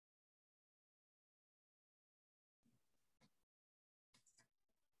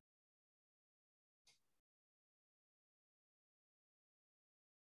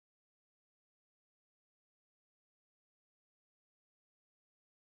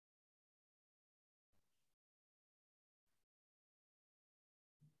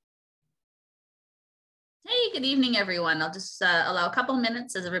good evening, everyone. I'll just allow a couple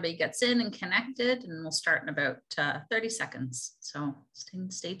minutes as everybody gets in and connected, and we'll start in about 30 seconds. So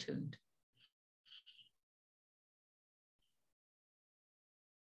stay tuned.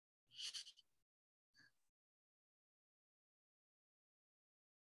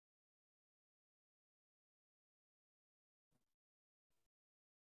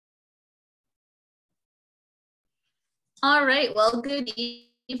 All right, well, good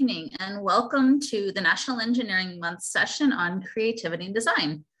evening and welcome to the National Engineering Month session on creativity and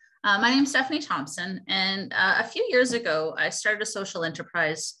design. My name is Stephanie Thompson, and a few years ago, I started a social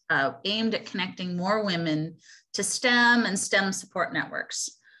enterprise aimed at connecting more women to STEM and STEM support networks.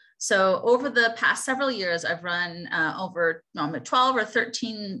 So over the past several years, I've run over 12 or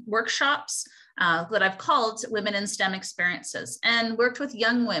 13 workshops that I've called Women in STEM Experiences, and worked with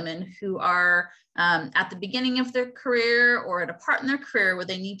young women who are at the beginning of their career or at a part in their career where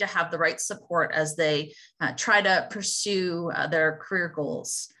they need to have the right support as they try to pursue their career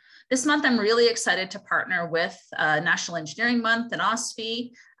goals. This month, I'm really excited to partner with National Engineering Month and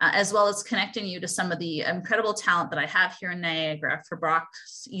OSFI, as well as connecting you to some of the incredible talent that I have here in Niagara for Brock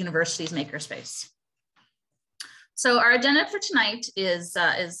University's Makerspace. So our agenda for tonight is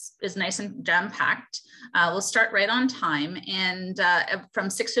nice and jam-packed. We'll start right on time, and from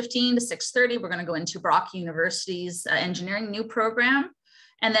 6:15 to 6:30, we're going to go into Brock University's engineering new program,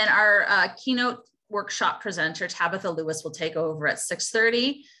 and then our keynote workshop presenter Tabitha Lewis will take over at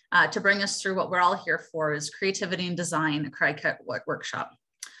 6:30 to bring us through what we're all here for, is creativity and design, a Cricut workshop.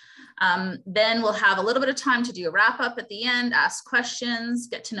 Then we'll have a little bit of time to do a wrap up at the end, ask questions,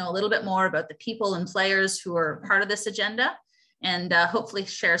 get to know a little bit more about the people and players who are part of this agenda, and hopefully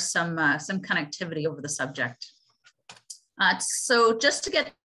share some connectivity over the subject. So just to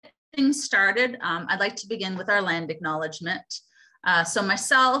get things started, I'd like to begin with our land acknowledgement. So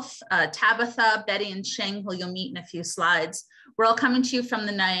myself, Tabitha, Betty, and Cheng, who you'll meet in a few slides, we're all coming to you from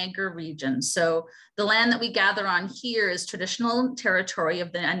the Niagara region. So the land that we gather on here is traditional territory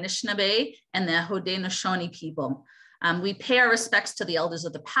of the Anishinaabe and the Haudenosaunee people. We pay our respects to the elders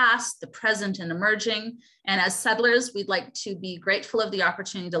of the past, the present, and emerging. And as settlers, we'd like to be grateful of the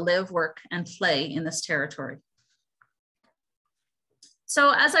opportunity to live, work, and play in this territory.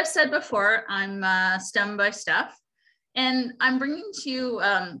 So as I've said before, I'm STEM by Steph. And I'm bringing to you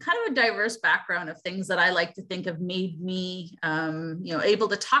kind of a diverse background of things that I like to think have made me, able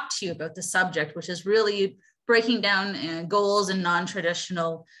to talk to you about the subject, which is really breaking down goals and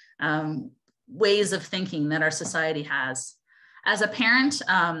non-traditional ways of thinking that our society has. As a parent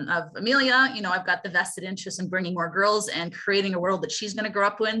of Amelia, I've got the vested interest in bringing more girls and creating a world that she's going to grow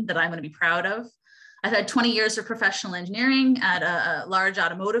up in that I'm going to be proud of. I've had 20 years of professional engineering at a large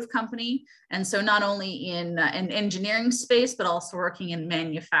automotive company. And so not only in an engineering space, but also working in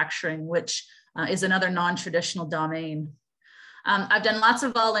manufacturing, which is another non-traditional domain. I've done lots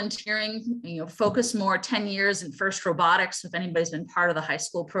of volunteering, focused more 10 years in FIRST Robotics, if anybody's been part of the high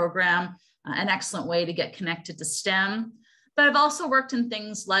school program, an excellent way to get connected to STEM. But I've also worked in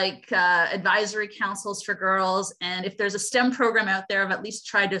things like advisory councils for girls. And if there's a STEM program out there, I've at least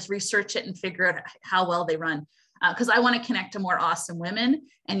tried to research it and figure out how well they run. Because I want to connect to more awesome women.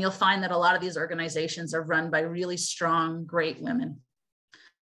 And you'll find that a lot of these organizations are run by really strong, great women.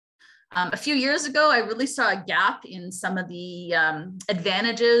 A few years ago, I really saw a gap in some of the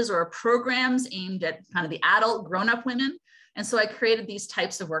advantages or programs aimed at kind of the adult grown-up women. And so I created these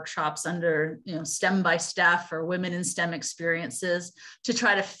types of workshops under STEM by Steph or Women in STEM Experiences to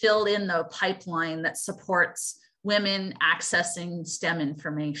try to fill in the pipeline that supports women accessing STEM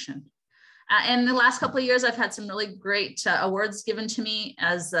information. In the last couple of years, I've had some really great awards given to me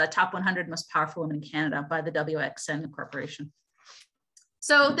as Top 100 Most Powerful Women in Canada by the WXN Corporation.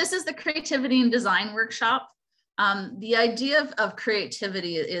 So this is the Creativity and Design Workshop. The idea of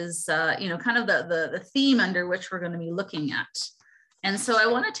creativity is, kind of the theme under which we're going to be looking at. And so I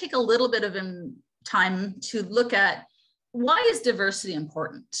want to take a little bit of time to look at why is diversity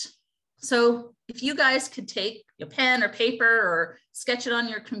important? So if you guys could take a pen or paper or sketch it on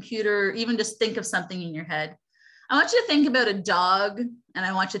your computer, or even just think of something in your head. I want you to think about a dog, and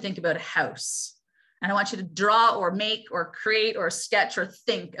I want you to think about a house. And I want you to draw or make or create or sketch or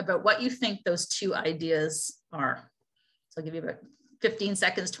think about what you think those two ideas are. So I'll give you about 15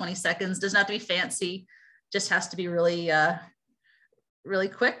 seconds, 20 seconds. Doesn't have to be fancy, just has to be really, really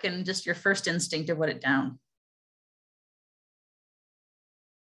quick and just your first instinct to put it down.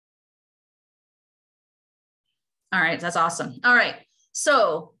 All right, that's awesome. All right,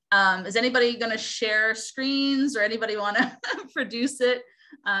 so is anybody gonna share screens or anybody wanna produce it?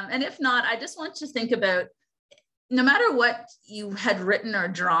 And if not, I just want you to think about, no matter what you had written or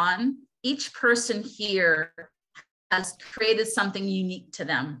drawn, each person here has created something unique to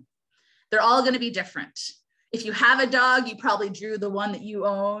them. They're all going to be different. If you have a dog, you probably drew the one that you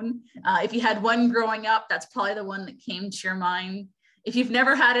own. If you had one growing up, that's probably the one that came to your mind. If you've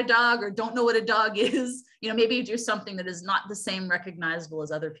never had a dog or don't know what a dog is, maybe you do something that is not the same recognizable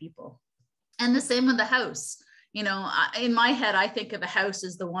as other people. And the same with the house. In my head, I think of a house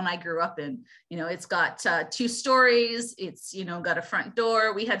as the one I grew up in. It's got 2 stories. It's, got a front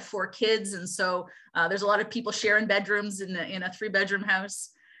door. We had 4 kids. And so there's a lot of people sharing bedrooms in a 3-bedroom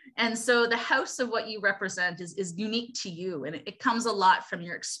house. And so the house of what you represent is unique to you. And it comes a lot from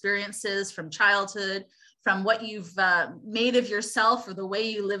your experiences, from childhood, from what you've made of yourself or the way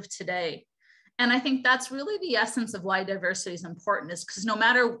you live today. And I think that's really the essence of why diversity is important, is because no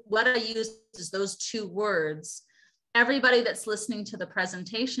matter what I use as those 2 words, everybody that's listening to the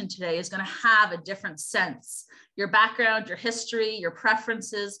presentation today is going to have a different sense. Your background, your history, your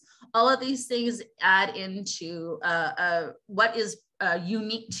preferences, all of these things add into what is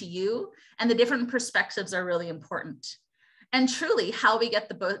unique to you, and the different perspectives are really important. And truly, how we get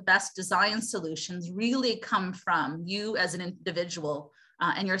the best design solutions really come from you as an individual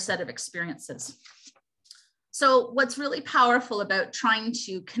and your set of experiences. So what's really powerful about trying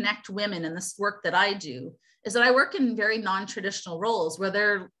to connect women in this work that I do is that I work in very non-traditional roles,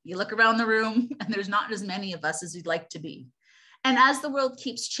 where you look around the room and there's not as many of us as you'd like to be. And as the world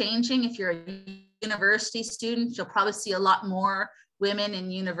keeps changing, if you're a university student, you'll probably see a lot more women in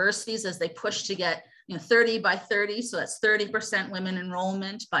universities as they push to get 30 by 30. So that's 30% women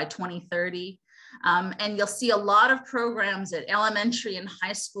enrollment by 2030. And you'll see a lot of programs at elementary and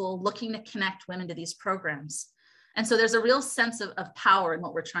high school looking to connect women to these programs. And so there's a real sense of power in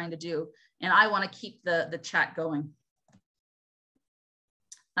what we're trying to do. And I want to keep the chat going.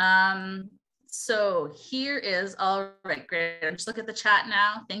 So here is, all right, great. I'm just looking at the chat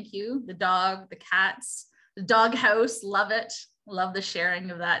now. Thank you. The dog, the cats, the dog house, love it. Love the sharing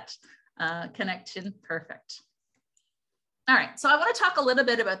of that connection. Perfect. All right, so I want to talk a little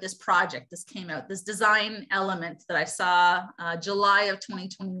bit about this project. This came out, this design element that I saw July of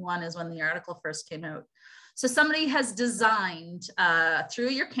 2021 is when the article first came out. So somebody has designed through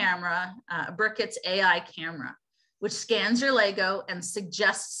your camera, Cricut AI camera, which scans your Lego and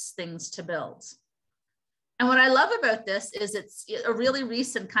suggests things to build. And what I love about this is it's a really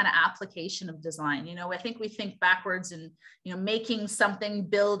recent kind of application of design. I think we think backwards and, making something,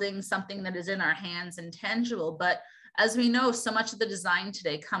 building something that is in our hands and tangible. But as we know, so much of the design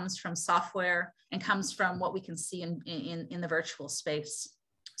today comes from software and comes from what we can see in the virtual space.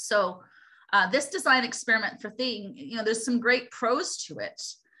 So this design experiment for thing, there's some great pros to it.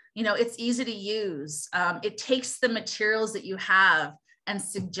 It's easy to use. It takes the materials that you have and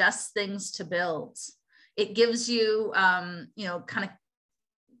suggests things to build. It gives you, kind of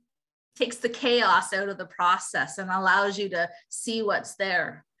takes the chaos out of the process and allows you to see what's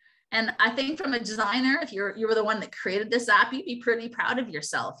there. And I think from a designer, if you were the one that created this app, you'd be pretty proud of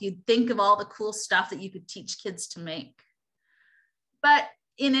yourself. You'd think of all the cool stuff that you could teach kids to make. But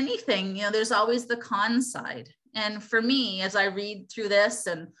in anything, there's always the con side. And for me, as I read through this,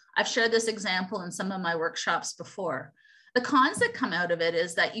 and I've shared this example in some of my workshops before, the cons that come out of it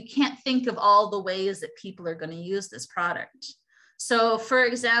is that you can't think of all the ways that people are going to use this product. So for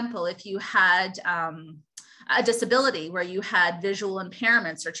example, if you had a disability where you had visual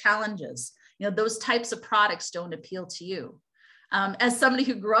impairments or challenges, those types of products don't appeal to you. As somebody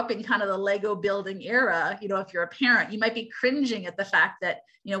who grew up in kind of the Lego building era, if you're a parent, you might be cringing at the fact that,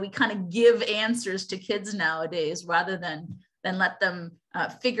 we kind of give answers to kids nowadays rather than let them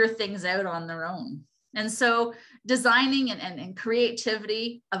figure things out on their own. And so designing and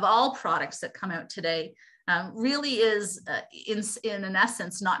creativity of all products that come out today really is, in an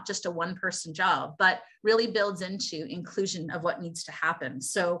essence, not just a one-person job, but really builds into inclusion of what needs to happen.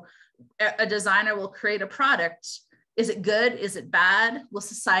 So a designer will create a product. Is it good? Is it bad? Will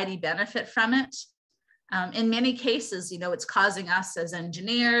society benefit from it? In many cases, it's causing us as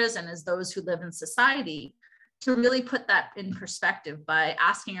engineers and as those who live in society to really put that in perspective by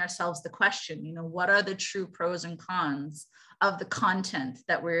asking ourselves the question, what are the true pros and cons of the content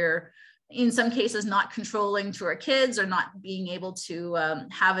that we're, in some cases, not controlling to our kids or not being able to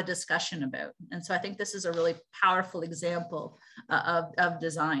have a discussion about. And so I think this is a really powerful example of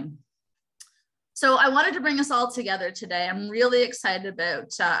design. So I wanted to bring us all together today. I'm really excited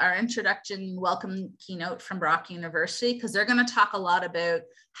about our introduction welcome keynote from Brock University, because they're going to talk a lot about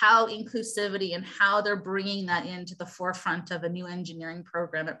how inclusivity and how they're bringing that into the forefront of a new engineering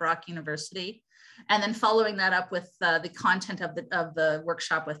program at Brock University. And then following that up with the content of the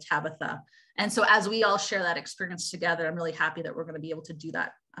workshop with Tabitha. And so as we all share that experience together, I'm really happy that we're going to be able to do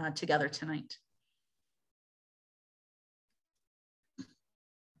that together tonight.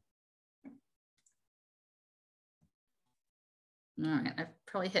 All right, I've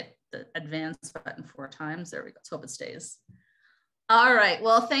probably hit the advance button 4 times. There we go. Let's hope it stays. All right,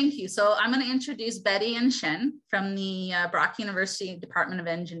 well, thank you. So I'm going to introduce Betty and Shen from the Brock University Department of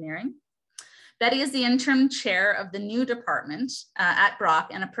Engineering. Betty is the interim chair of the new department at Brock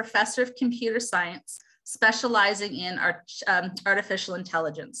and a professor of computer science specializing in artificial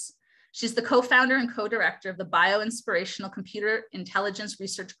intelligence. She's the co-founder and co-director of the Bio-Inspirational Computer Intelligence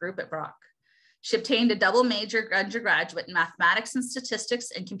Research Group at Brock. She obtained a double major undergraduate in mathematics and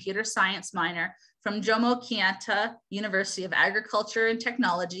statistics and computer science minor from Jomo Kenyatta University of Agriculture and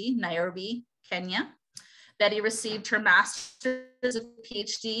Technology, Nairobi, Kenya. Betty received her master's of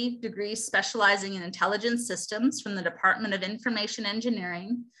PhD degree specializing in intelligence systems from the Department of Information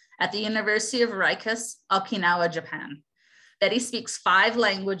Engineering at the University of Rikers, Okinawa, Japan. Betty speaks 5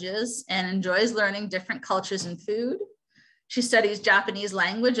 languages and enjoys learning different cultures and food. She studies Japanese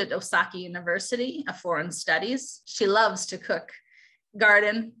language at Osaka University of Foreign Studies. She loves to cook,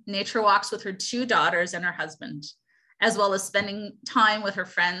 garden, nature walks with her 2 daughters and her husband, as well as spending time with her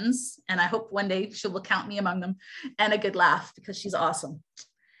friends. And I hope one day she will count me among them, and a good laugh because she's awesome.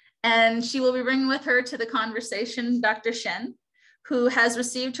 And she will be bringing with her to the conversation Dr. Shen, who has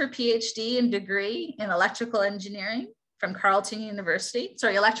received her PhD and degree in electrical engineering from Carleton University,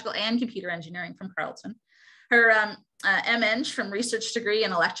 electrical and computer engineering from Carleton. Her MEng from research degree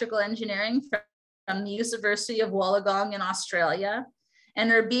in electrical engineering from the University of Wollongong in Australia, and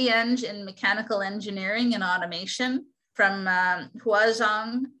her BEng in mechanical engineering and automation from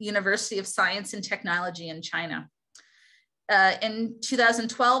Huazhong University of Science and Technology in China. In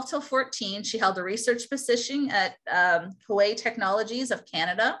 2012 till 14, she held a research position at Huawei Technologies of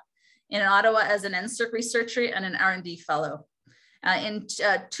Canada in Ottawa as an NSERC researcher and an R&D fellow. In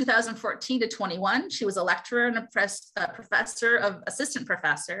 2014 to 21, she was a lecturer and assistant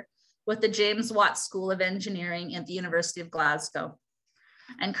professor with the James Watt School of Engineering at the University of Glasgow.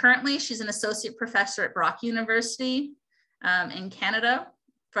 And currently she's an associate professor at Brock University in Canada.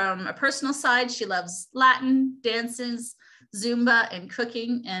 From a personal side, she loves Latin, dances, Zumba, and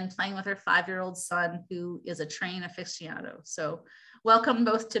cooking, and playing with her 5-year-old son, who is a train aficionado. So welcome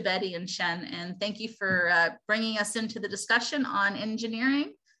both to Betty and Shen, and thank you for bringing us into the discussion on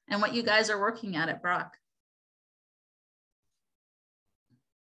engineering and what you guys are working at Brock.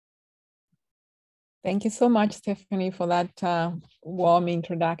 Thank you so much, Stephanie, for that warm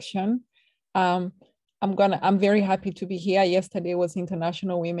introduction. I'm very happy to be here. Yesterday was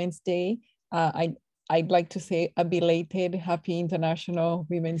International Women's Day. I'd like to say a belated Happy International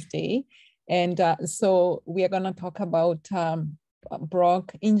Women's Day. And so we are going to talk about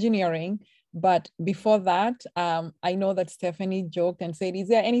Brock engineering. But before that, I know that Stephanie joked and said, is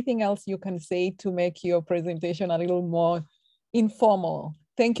there anything else you can say to make your presentation a little more informal?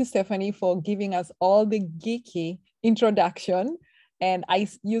 Thank you, Stephanie, for giving us all the geeky introduction. And I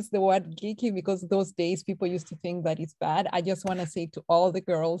use the word geeky because those days people used to think that it's bad. I just want to say to all the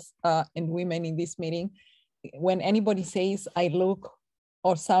girls and women in this meeting, when anybody says I look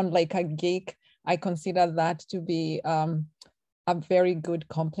or sound like a geek, I consider that to be a very good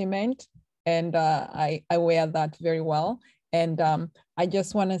compliment. And I wear that very well. And I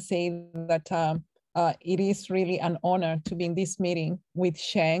just want to say that it is really an honor to be in this meeting with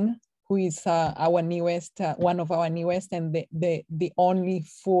Sheng, who is our newest, one of our newest, and the only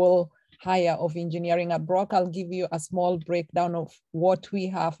full hire of engineering at Brock. I'll give you a small breakdown of what we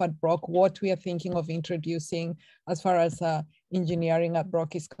have at Brock, what we are thinking of introducing as far as engineering at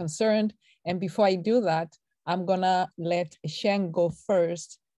Brock is concerned. And before I do that, I'm gonna let Sheng go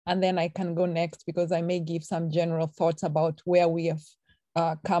first, and then I can go next because I may give some general thoughts about where we have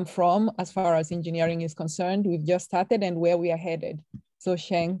come from as far as engineering is concerned. We've just started and where we are headed. So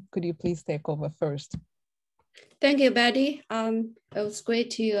Sheng, could you please take over first? Thank you, Betty. It was great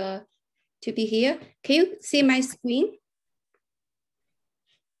to be here. Can you see my screen?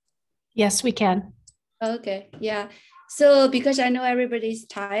 Yes, we can. Okay, yeah. So because I know everybody's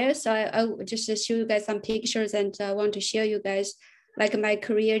tired, so I will just show you guys some pictures, and I want to share you guys like my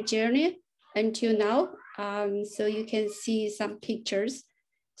career journey until now. So you can see some pictures.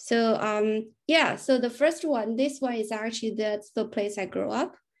 So yeah, so the first one, this one is actually that's the place I grew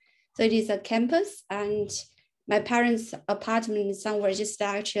up. So it is a campus, and my parents' apartment is somewhere just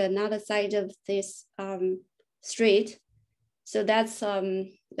actually another side of this street. So that's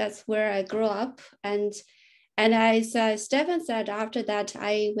where I grew up. And as Stefan said, after that,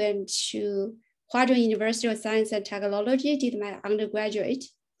 I went to Huazhong University of Science and Technology, did my undergraduate.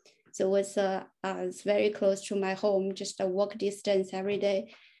 So it's very close to my home, just a walk distance every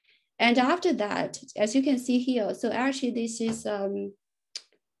day. And after that, as you can see here, so actually this is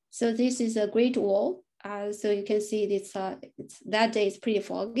a Great Wall. So you can see this, that day is pretty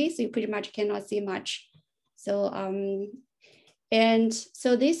foggy, so you pretty much cannot see much. So, and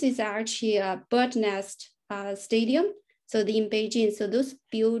so this is actually a bird nest stadium. So in Beijing, so those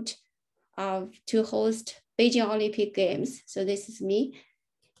built to host Beijing Olympic Games. So this is me.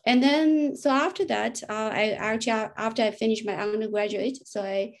 And then, so after that, after I finished my undergraduate, so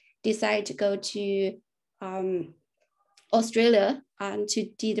I decided to go to Australia to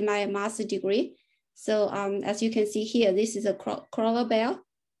did my master's degree. So as you can see here, this is a crawler bell.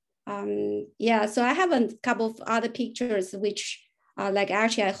 Yeah, so I have a couple of other pictures which like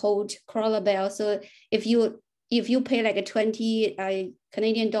actually I hold crawler bell. So if you pay like a 20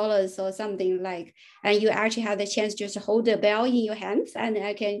 Canadian dollars or something like, and you actually have the chance just to hold the bell in your hands, and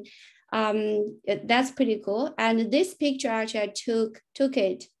I can, that's pretty cool. And this picture actually I took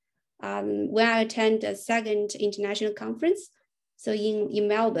it when I attend a second international conference, so in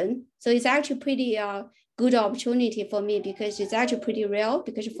Melbourne. So it's actually pretty good opportunity for me because it's actually pretty rare,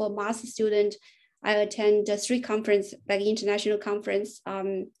 because for master student, I attend 3 conference, like international conference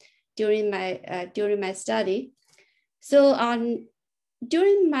during my study. So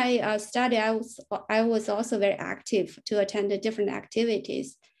during my study, I was also very active to attend the different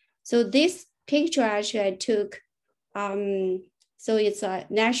activities. So this picture actually I took, so it's a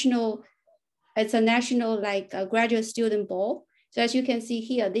national like a graduate student ball. So as you can see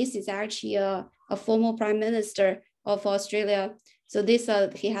here, this is actually a former prime minister of Australia. So this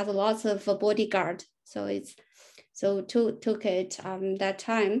he has lots of bodyguard. So took it that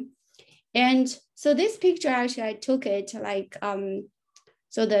time. And so this picture actually I took it like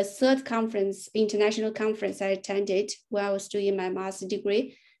so the 3rd conference, international conference I attended when I was doing my master's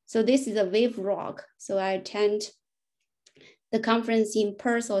degree. So this is a wave rock. So I attend the conference in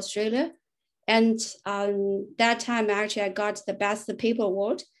Perth, Australia. And that time actually I got the best paper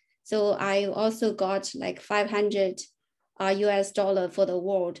award. So I also got like $500 US for the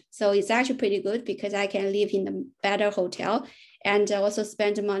award. So it's actually pretty good because I can live in a better hotel and also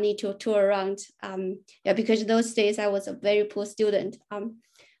spend money to tour around. Yeah, because those days I was a very poor student.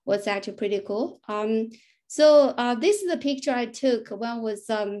 Was actually pretty cool. So this is a picture I took when I was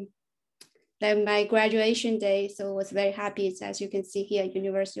like my graduation day. So I was very happy. It's, as you can see here,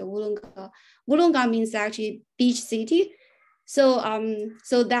 University of Wollongong. Wollongong means actually beach city. So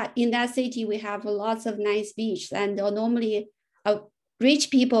so that in that city we have lots of nice beach, and normally rich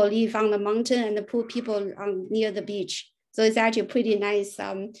people live on the mountain and the poor people near the beach. So it's actually pretty nice.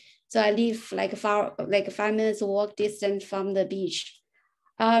 So I live like 5 minutes walk distance from the beach.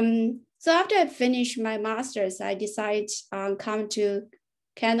 So after I finished my master's, I decided come to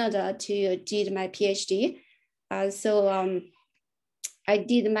Canada to do my PhD. So I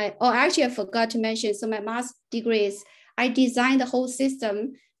did my, oh, actually I forgot to mention, so my master's degree is, I designed the whole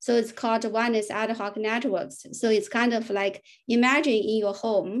system. So it's called wireless ad hoc networks. So it's kind of like, imagine in your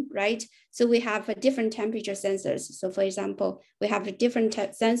home, right? So we have different temperature sensors. So for example, we have different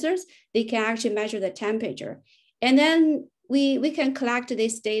sensors. They can actually measure the temperature. And then we can collect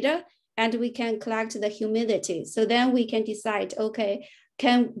this data and we can collect the humidity. So then we can decide, okay,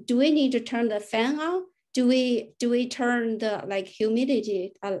 do we need to turn the fan on? Do we turn the like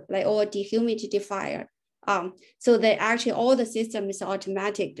humidity or dehumidifier? So they actually, all the system is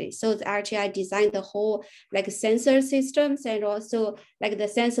automatically. So it's actually, I designed the whole like sensor systems, and also like the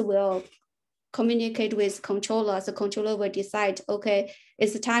sensor will communicate with controller. So controller will decide, okay,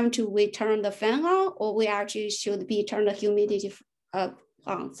 it's time to we turn the fan on, or we actually should be turn the humidity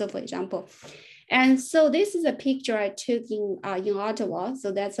on. So for example, and so this is a picture I took in Ottawa.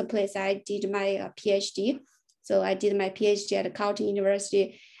 So that's a place I did my PhD. So I did my PhD at Carleton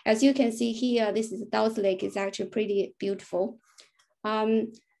University. As you can see here, this is Dow's Lake. It's actually pretty beautiful.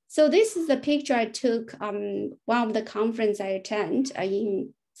 So this is a picture I took one of the conference I attend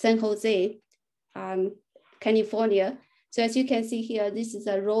in San Jose, California. So as you can see here, this is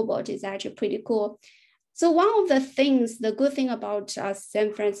a robot. It's actually pretty cool. So one of the things, the good thing about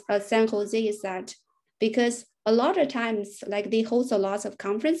San Jose is that because a lot of times, like they host a lot of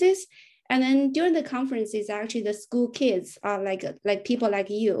conferences, and then during the conferences, actually the school kids are like people like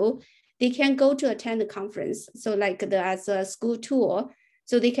you, they can go to attend the conference. So like as a school tour,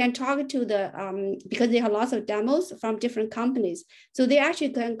 so they can talk to the, because they have lots of demos from different companies. So they actually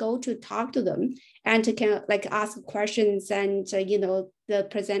can go to talk to them and can like ask questions and, you know, the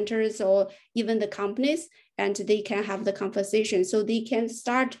presenters or even the companies, and they can have the conversation. So they can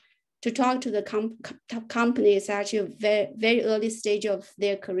start to talk to the top companies actually a very, very early stage of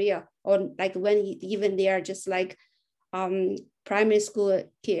their career, or like when even they are just like primary school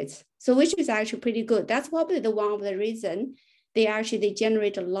kids. So which is actually pretty good. That's probably the one of the reason they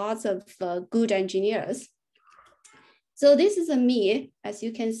generate lots of good engineers. So this is me, as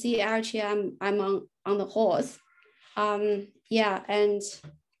you can see. Actually, I'm on the horse. Yeah, and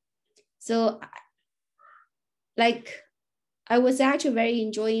so like I was actually very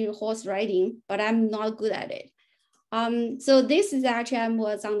enjoying horse riding, but I'm not good at it. So this is actually I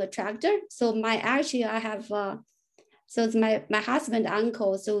was on the tractor. So I have so it's my husband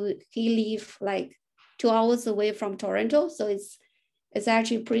uncle. So he live like 2 hours away from Toronto. So it's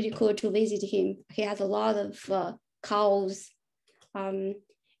actually pretty cool to visit him. He has a lot of cows. And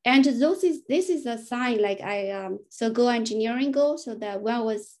this is a sign like so go engineering go. So that when I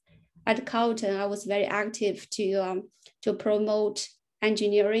was at Carleton, I was very active to promote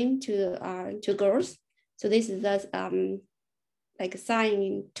engineering to girls. So this is like a sign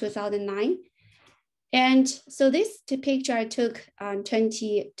in 2009. And so this picture I took in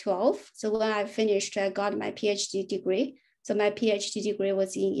 2012. So when I finished, I got my PhD degree. So my PhD degree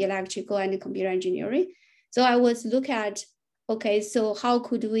was in electrical and computer engineering. So I was looking at, okay, so how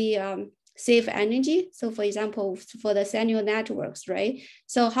could we save energy? So for example, for the cellular networks, right?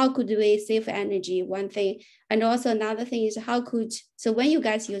 So how could we save energy? One thing. And also another thing is so when you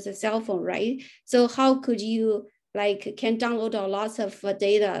guys use a cell phone, right? So how could you can download a lots of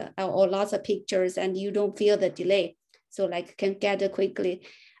data or lots of pictures and you don't feel the delay? So can get it quickly.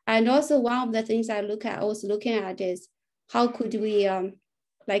 And also one of the things I was looking at is how could we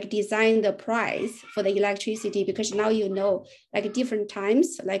design the price for the electricity, because now different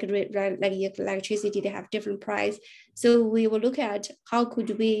times electricity, they have different price. So we will look at how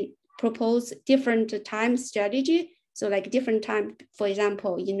could we propose different time strategy. So different time, for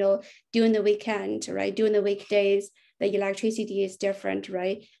example, during the weekend, right? During the weekdays, the electricity is different,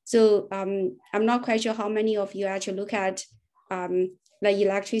 right? So I'm not quite sure how many of you actually look at the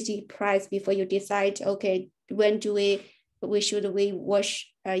electricity price before you decide, okay, when do we wash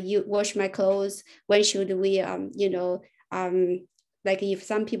my clothes? When should we if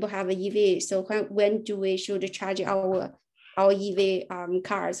some people have an EV, so when should charge our EV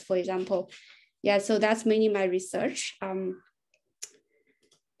cars, for example? Yeah, so that's mainly my research.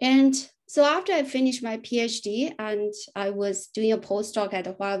 And so after I finished my PhD and I was doing a postdoc at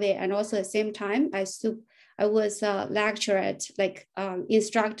Huawei, and also at the same time I was a lecturer at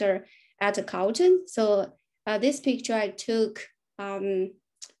instructor at Carleton. So this picture I took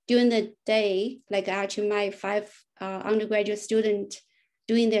during the day, actually my 5 undergraduate students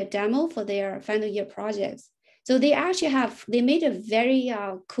doing their demo for their final year projects. So they made a very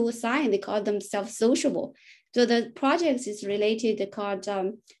cool sign. They call themselves sociable. So the project is related, called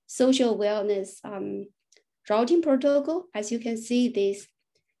social wellness routing protocol. As you can see, they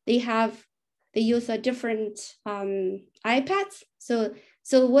use a different iPads.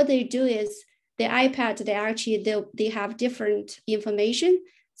 So what they do is the iPad, they have different information.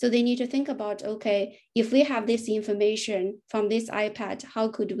 So they need to think about, okay, if we have this information from this iPad, how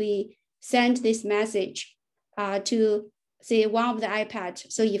could we send this message to say one of the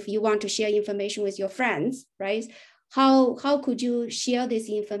iPad? So if you want to share information with your friends, right? How could you share this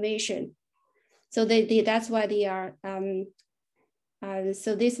information? So that's why they are.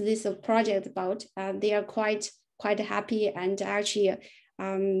 So this is a project about. They are quite happy, and actually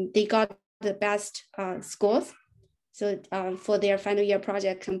they got the best scores. So for their final year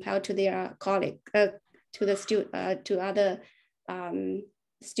project compared to their colleague, to other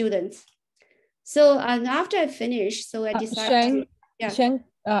students. So and after I finished, so I decided. Sheng,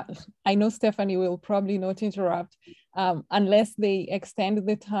 I know Stephanie will probably not interrupt unless they extend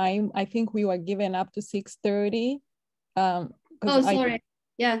the time. I think we were given up to 6:30. Oh, sorry.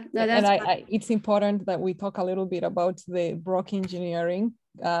 Yeah, no, that's and it's important that we talk a little bit about the Brock engineering,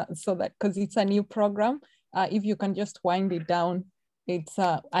 so that because it's a new program. If you can just wind it down, it's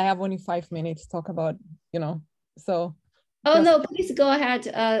I have only 5 minutes to talk about, so. Oh no, please go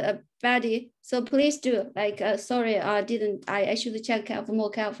ahead, Betty. So please do. Sorry, I should check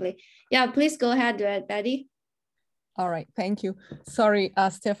more carefully. Yeah, please go ahead, Betty. All right, thank you. Sorry,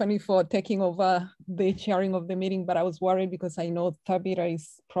 Stephanie, for taking over the chairing of the meeting, but I was worried because I know Tabitha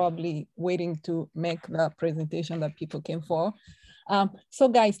is probably waiting to make the presentation that people came for. So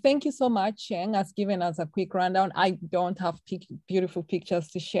guys, thank you so much. Sheng has given us a quick rundown. I don't have beautiful pictures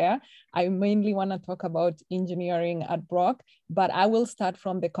to share. I mainly want to talk about engineering at Brock, but I will start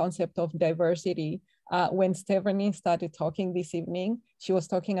from the concept of diversity. When Stephanie started talking this evening, she was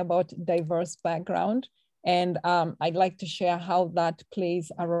talking about diverse background. And I'd like to share how that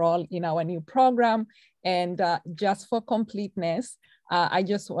plays a role in our new program. And just for completeness,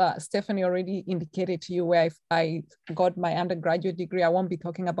 Stephanie already indicated to you where I got my undergraduate degree. I won't be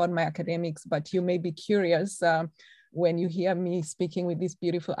talking about my academics, but you may be curious when you hear me speaking with this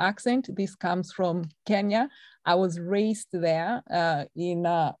beautiful accent. This comes from Kenya. I was raised there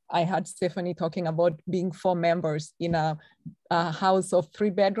I had Stephanie talking about being 4 members in a house of 3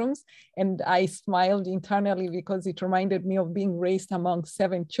 bedrooms. And I smiled internally because it reminded me of being raised among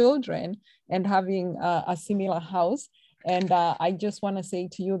 7 children and having a similar house. And I just want to say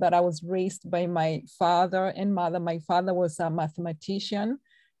to you that I was raised by my father and mother. My father was a mathematician,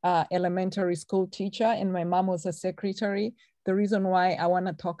 elementary school teacher, and my mom was a secretary. The reason why I want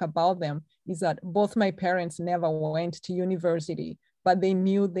to talk about them is that both my parents never went to university, but they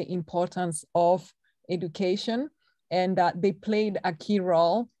knew the importance of education, and they played a key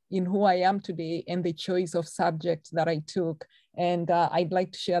role in who I am today and the choice of subjects that I took. And I'd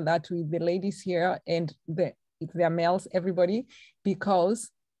like to share that with the ladies here and if they're males, everybody,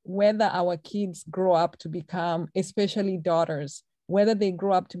 because whether our kids grow up to become, especially daughters, whether they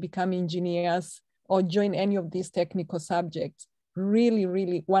grow up to become engineers or join any of these technical subjects, really,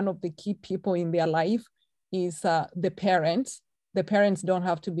 really one of the key people in their life is the parents. The parents don't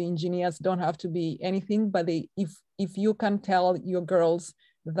have to be engineers, don't have to be anything, but if you can tell your girls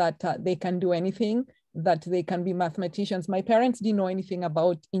that they can do anything, that they can be mathematicians. My parents didn't know anything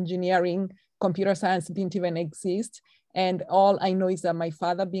about engineering. Computer science didn't even exist. And all I know is that my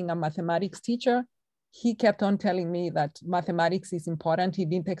father, being a mathematics teacher, he kept on telling me that mathematics is important. He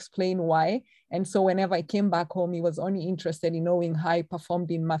didn't explain why. And so whenever I came back home, he was only interested in knowing how I performed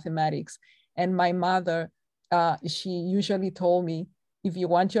in mathematics. And my mother, she usually told me, if you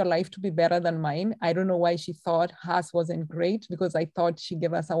want your life to be better than mine, I don't know why she thought hers wasn't great, because I thought she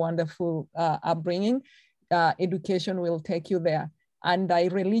gave us a wonderful upbringing. Education will take you there. And I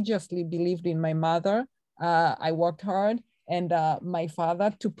religiously believed in my mother. I worked hard, and my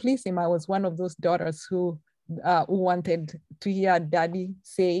father, to please him, I was one of those daughters who wanted to hear daddy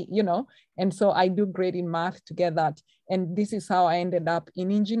say, and so I do great in math to get that. And this is how I ended up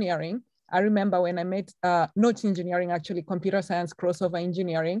in engineering. I remember when I met, not engineering, actually computer science crossover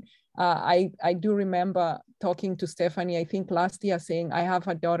engineering. I do remember talking to Stephanie, I think last year, saying, I have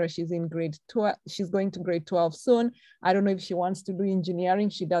a daughter, she's in grade 12, she's going to grade 12 soon. I don't know if she wants to do engineering,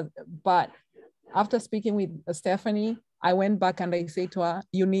 she does. But after speaking with Stephanie, I went back and I said to her,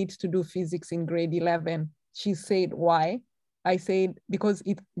 you need to do physics in grade 11. She said, why? I said, because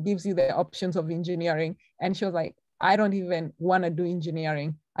it gives you the options of engineering. And she was like, I don't even want to do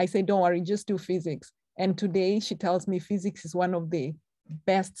engineering. I said, don't worry, just do physics. And today she tells me physics is one of the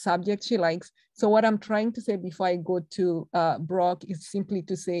best subjects she likes. So what I'm trying to say before I go to Brock is simply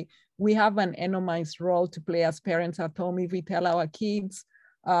to say, we have an enormous role to play as parents at home. If we tell our kids,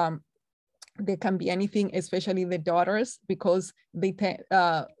 they can be anything, especially the daughters, because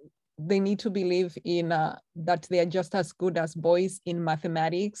they need to believe in that they are just as good as boys in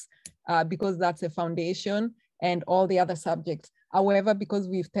mathematics, because that's a foundation, and all the other subjects. However, because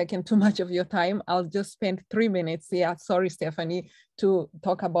we've taken too much of your time, I'll just spend 3 minutes here, sorry, Stephanie, to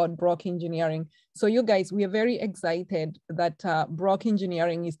talk about Brock Engineering. So you guys, we are very excited that Brock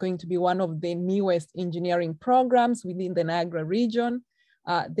Engineering is going to be one of the newest engineering programs within the Niagara region.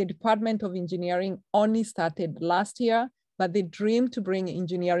 The Department of Engineering only started last year, but the dream to bring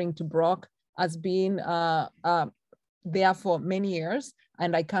engineering to Brock has been there for many years.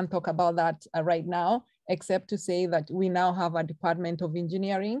 And I can't talk about that right now, except to say that we now have a Department of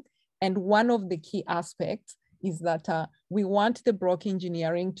Engineering. And one of the key aspects is that we want the Brock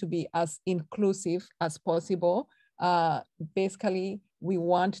Engineering to be as inclusive as possible. Basically, we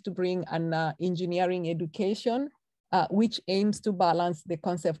want to bring an engineering education which aims to balance the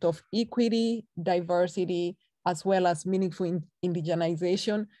concept of equity, diversity, as well as meaningful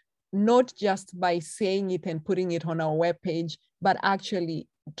indigenization, not just by saying it and putting it on our webpage, but actually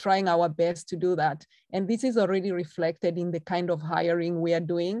trying our best to do that. And this is already reflected in the kind of hiring we are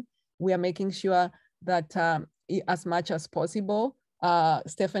doing. We are making sure that as much as possible,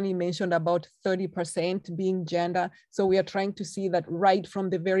 Stephanie mentioned about 30% being gender. So we are trying to see that right from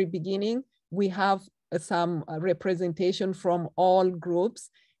the very beginning, we have some representation from all groups.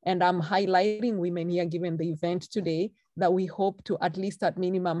 And I'm highlighting women here, given the event today, that we hope to at least at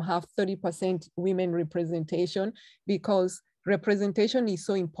minimum have 30% women representation, because representation is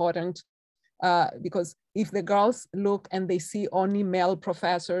so important. Because if the girls look and they see only male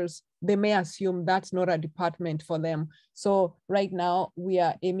professors, they may assume that's not a department for them. So right now we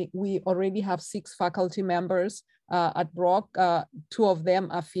already have 6 faculty members at Brock. 2 of them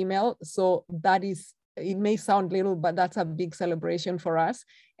are female. So that is it may sound little, but that's a big celebration for us.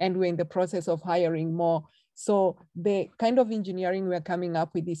 And we're in the process of hiring more. So the kind of engineering we're coming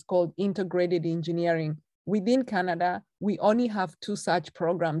up with is called integrated engineering. Within Canada, we only have 2 such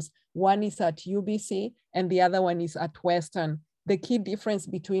programs. One is at UBC and the other one is at Western. The key difference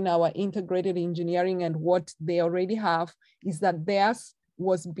between our integrated engineering and what they already have is that theirs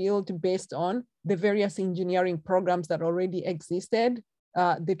was built based on the various engineering programs that already existed,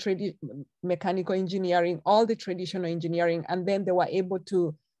 the mechanical engineering, all the traditional engineering, and then they were able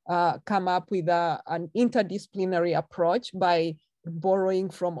to come up with an interdisciplinary approach by borrowing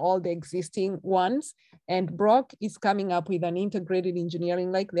from all the existing ones. And Brock is coming up with an integrated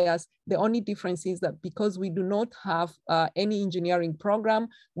engineering like theirs. The only difference is that because we do not have any engineering program,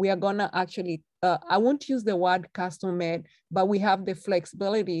 we are gonna actually, I won't use the word custom made, but we have the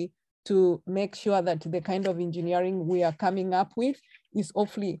flexibility to make sure that the kind of engineering we are coming up with is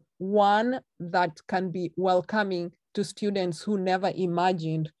hopefully one that can be welcoming to students who never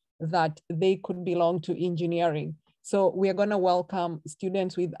imagined that they could belong to engineering. So we are going to welcome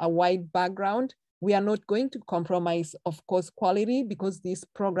students with a wide background. We are not going to compromise, of course, quality, because this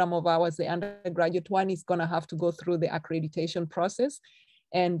program of ours, the undergraduate one, is going to have to go through the accreditation process.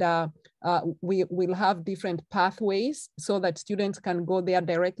 And we will have different pathways so that students can go there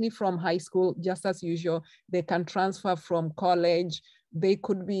directly from high school, just as usual. They can transfer from college. They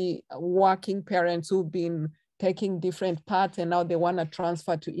could be working parents who've been taking different paths and now they want to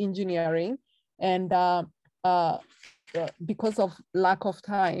transfer to engineering. And because of lack of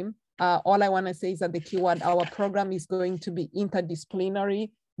time, all I want to say is that the keyword, our program is going to be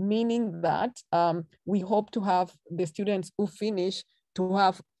interdisciplinary, meaning that we hope to have the students who finish to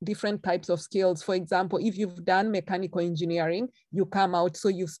have different types of skills. For example, if you've done mechanical engineering, you come out, so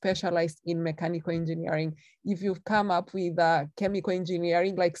you've specialized in mechanical engineering. If you've come up with chemical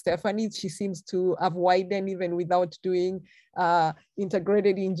engineering, like Stephanie, she seems to have widened even without doing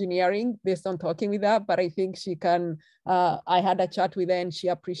integrated engineering based on talking with her, but I think she can, I had a chat with her and she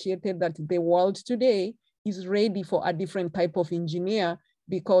appreciated that the world today is ready for a different type of engineer.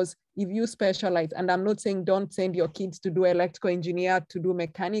 Because if you specialize, and I'm not saying don't send your kids to do electrical engineer, to do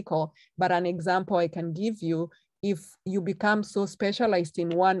mechanical, but an example I can give you, if you become so specialized in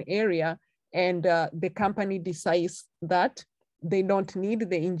one area and the company decides that they don't need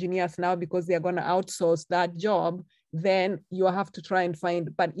the engineers now because they're going to outsource that job, then you have to try and find,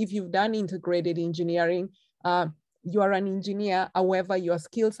 but if you've done integrated engineering, you are an engineer, however, your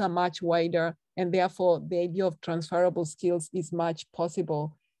skills are much wider, and therefore the idea of transferable skills is much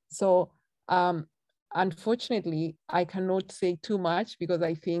possible. So unfortunately, I cannot say too much because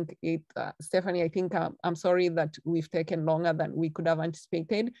I think it, Stephanie, I think I'm sorry that we've taken longer than we could have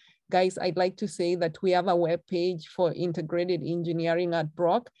anticipated. Guys, I'd like to say that we have a web page for integrated engineering at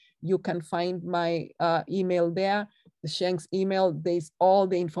Brock. You can find my email there, the Shenk's email. There's all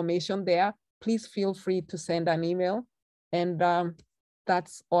the information there. Please feel free to send an email. And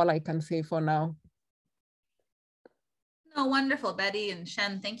that's all I can say for now. No, wonderful, Betty and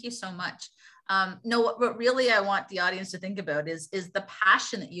Shen, thank you so much. No, what really I want the audience to think about is the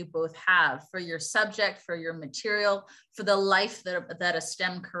passion that you both have for your subject, for your material, for the life that a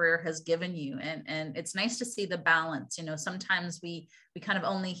STEM career has given you. And it's nice to see the balance. You know, sometimes we kind of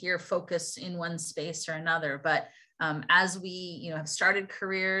only hear focus in one space or another, but as we, have started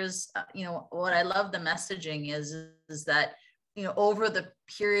careers, what I love the messaging is that, over the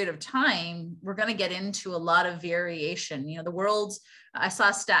period of time, we're going to get into a lot of variation. I saw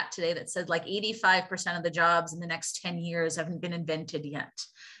a stat today that said like 85% of the jobs in the next 10 years haven't been invented yet.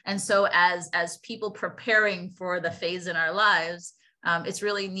 And so as people preparing for the phase in our lives, it's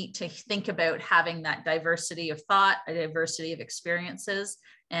really neat to think about having that diversity of thought, a diversity of experiences.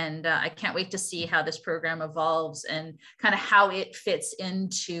 And I can't wait to see how this program evolves and kind of how it fits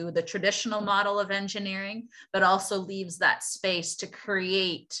into the traditional model of engineering, but also leaves that space to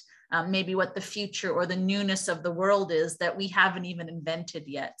create maybe what the future or the newness of the world is that we haven't even invented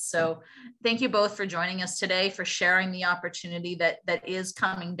yet. So thank you both for joining us today, for sharing the opportunity that is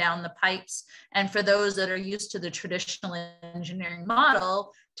coming down the pipes. And for those that are used to the traditional engineering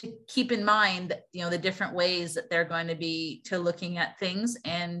model, to keep in mind, the different ways that they're going to be looking at things,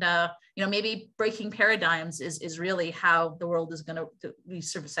 and maybe breaking paradigms is really how the world is going to be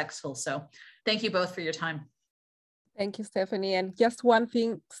successful. So thank you both for your time. Thank you, Stephanie. And just one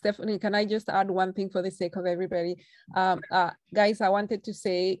thing, Stephanie, can I just add one thing for the sake of everybody? Guys, I wanted to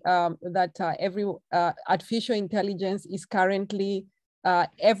say that artificial intelligence is currently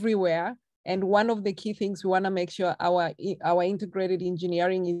everywhere. And one of the key things we want to make sure our integrated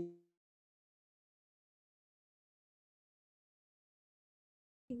engineering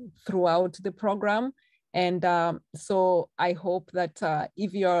is throughout the program. And so I hope that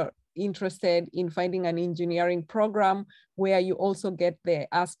if you're interested in finding an engineering program where you also get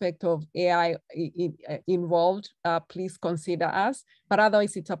the aspect of AI involved, please consider us. But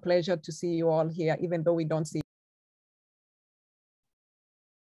otherwise, it's a pleasure to see you all here, even though we don't see you.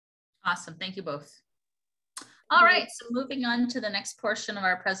 Awesome, thank you both. All right, so moving on to the next portion of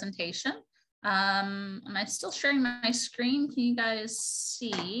our presentation. Am I still sharing my screen? Can you guys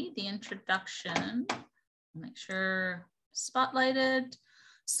see the introduction? Make sure spotlighted.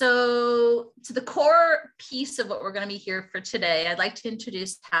 So to the core piece of what we're going to be here for today, I'd like to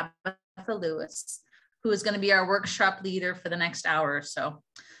introduce Tabitha Lewis, who is going to be our workshop leader for the next hour or so.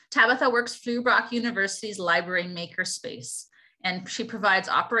 Tabitha works through Brock University's library makerspace, and she provides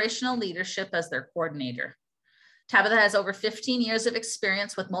operational leadership as their coordinator. Tabitha has over 15 years of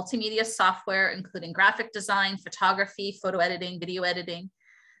experience with multimedia software, including graphic design, photography, photo editing, video editing.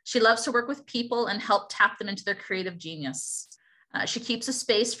 She loves to work with people and help tap them into their creative genius. She keeps a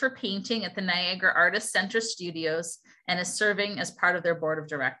space for painting at the Niagara Artist Center Studios and is serving as part of their board of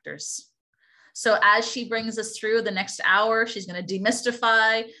directors. So as she brings us through the next hour, she's going to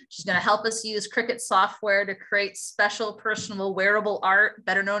demystify, she's going to help us use Cricut software to create special, personal, wearable art,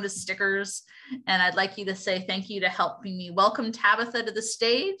 better known as stickers. And I'd like you to say thank you to helping me welcome Tabitha to the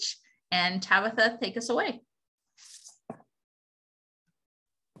stage. And Tabitha, take us away.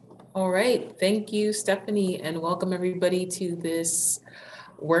 All right, thank you, Stephanie, and welcome everybody to this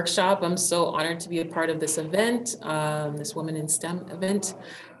workshop. I'm so honored to be a part of this event, this Women in STEM event.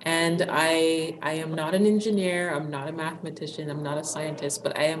 And I am not an engineer, I'm not a mathematician, I'm not a scientist,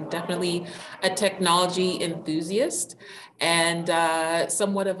 but I am definitely a technology enthusiast and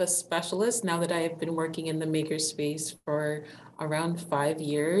somewhat of a specialist now that I have been working in the makerspace for around 5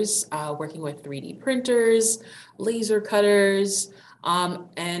 years, working with 3D printers, laser cutters,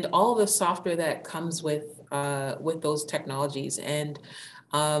 and all the software that comes with those technologies. And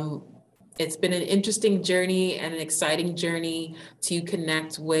it's been an interesting journey and an exciting journey to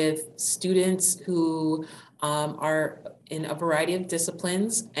connect with students who are in a variety of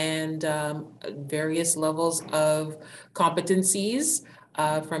disciplines and various levels of competencies,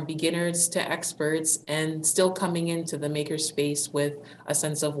 from beginners to experts, and still coming into the makerspace with a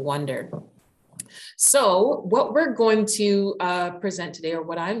sense of wonder. So what we're going to present today, or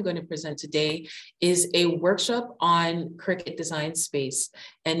what I'm going to present today, is a workshop on Cricut Design Space.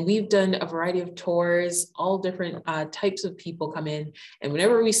 And we've done a variety of tours, all different types of people come in. And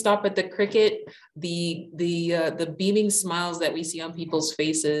whenever we stop at the Cricut, the beaming smiles that we see on people's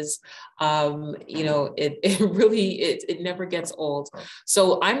faces, you know, it never gets old.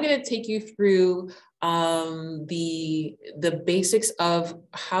 So I'm going to take you through the basics of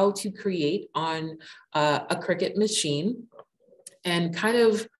how to create on a Cricut machine, and kind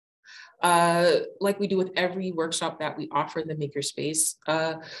of like we do with every workshop that we offer in the makerspace,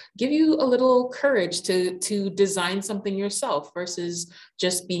 give you a little courage to design something yourself versus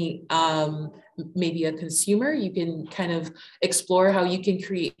just being maybe a consumer. You can kind of explore how you can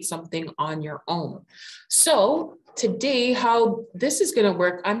create something on your own. So today, how this is going to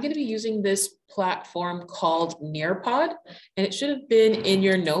work, I'm going to be using this platform called Nearpod, and it should have been in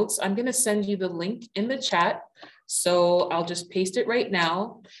your notes. I'm going to send you the link in the chat. So I'll just paste it right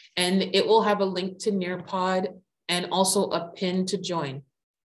now, and it will have a link to Nearpod and also a pin to join.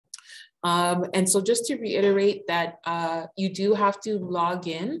 And so just to reiterate that you do have to log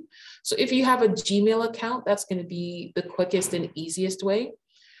in. So if you have a Gmail account, that's going to be the quickest and easiest way.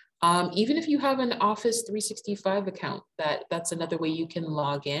 Even if you have an Office 365 account, that's another way you can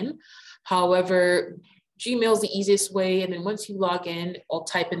log in. However, Gmail is the easiest way. And then once you log in, I'll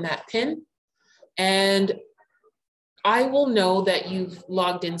type in that PIN, and I will know that you've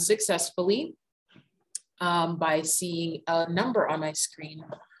logged in successfully by seeing a number on my screen.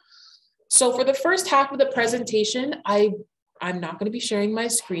 So for the first half of the presentation, I'm not going to be sharing my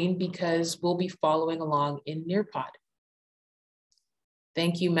screen because we'll be following along in Nearpod.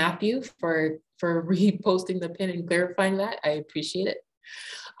 Thank you, Matthew, for reposting the pin and clarifying that. I appreciate it.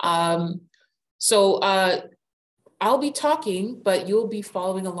 I'll be talking, but you'll be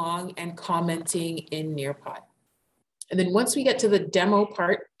following along and commenting in Nearpod. And then once we get to the demo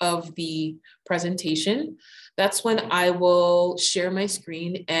part of the presentation, that's when I will share my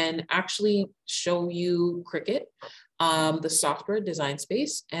screen and actually show you Cricut, the software Design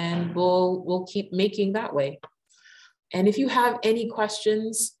Space, and we'll keep making that way. And if you have any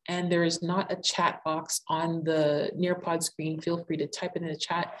questions and there is not a chat box on the Nearpod screen, feel free to type it in the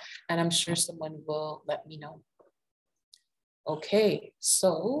chat, and I'm sure someone will let me know. Okay,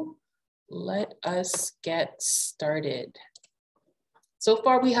 so let us get started. So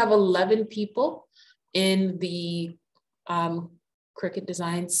far we have 11 people in the Cricut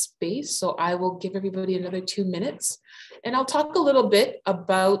design space. So I will give everybody another 2 minutes, and I'll talk a little bit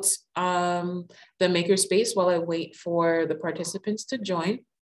about the makerspace while I wait for the participants to join.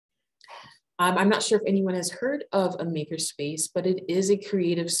 I'm not sure if anyone has heard of a makerspace, but it is a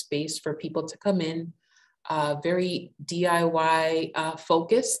creative space for people to come in, very DIY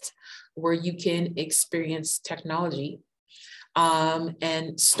focused, where you can experience technology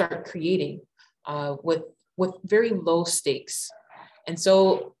and start creating with very low stakes. And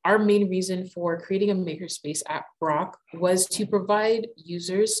so our main reason for creating a makerspace at Brock was to provide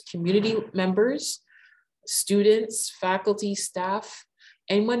users, community members, students, faculty, staff,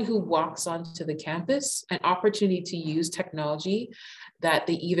 anyone who walks onto the campus, an opportunity to use technology that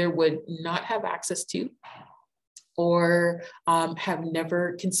they either would not have access to or have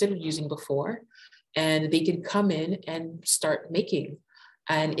never considered using before. And they could come in and start making.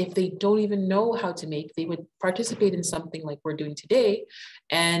 And if they don't even know how to make, they would participate in something like we're doing today,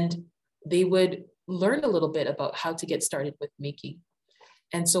 and they would learn a little bit about how to get started with making.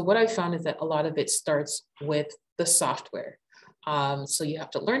 And so what I found is that a lot of it starts with the software. So you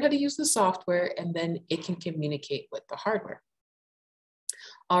have to learn how to use the software, and then it can communicate with the hardware.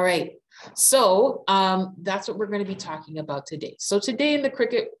 All right, so that's what we're going to be talking about today. So today in the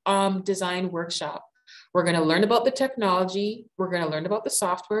Cricut design workshop, we're going to learn about the technology, we're going to learn about the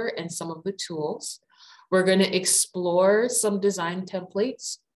software and some of the tools. We're going to explore some design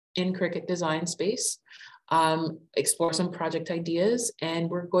templates in Cricut design space, explore some project ideas, and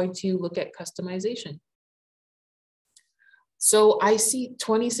we're going to look at customization. So I see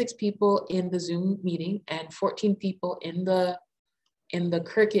 26 people in the Zoom meeting and 14 people in the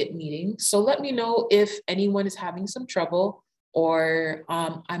Cricut meeting. So let me know if anyone is having some trouble, or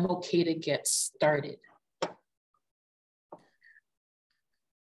I'm okay to get started.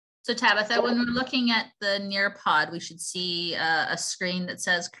 So Tabitha, when we're looking at the Nearpod, we should see a screen that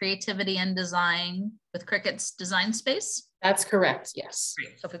says creativity and design with Cricut's design space. That's correct, yes.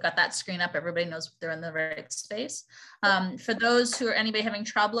 Great. So if we've got that screen up, everybody knows they're in the right space. For those who are anybody having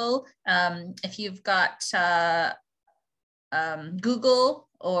trouble, if you've got Google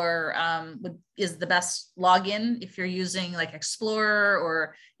or is the best login. If you're using like Explorer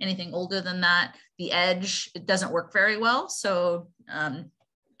or anything older than that, the Edge, it doesn't work very well. So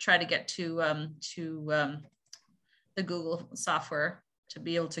try to get to the Google software to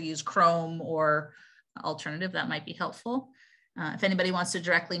be able to use Chrome or alternative. That might be helpful. If anybody wants to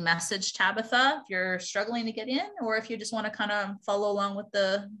directly message Tabitha, if you're struggling to get in, or if you just want to kind of follow along with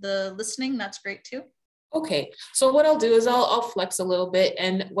the listening, that's great too. Okay, so what I'll do is I'll flex a little bit,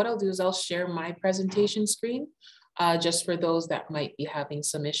 and what I'll do is I'll share my presentation screen just for those that might be having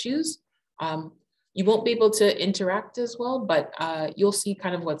some issues. You won't be able to interact as well, but you'll see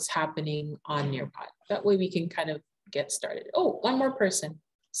kind of what's happening on Nearpod. That way we can kind of get started. Oh, one more person,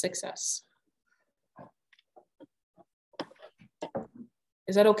 success.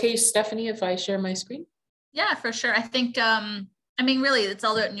 Is that okay, Stephanie, if I share my screen? Yeah, for sure. I think, I mean, really, it's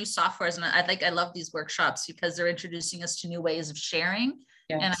all the new softwares, and I love these workshops because they're introducing us to new ways of sharing.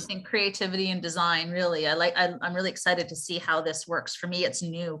 Yes. And I think creativity and design, really, I'm really excited to see how this works. For me, it's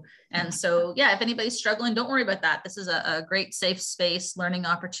new. And so, yeah, if anybody's struggling, don't worry about that. This is a great safe space, learning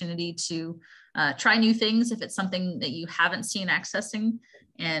opportunity to try new things if it's something that you haven't seen accessing,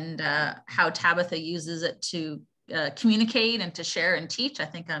 and how Tabitha uses it to communicate and to share and teach. I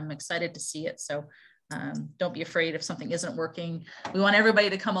think I'm excited to see it. So don't be afraid if something isn't working. We want everybody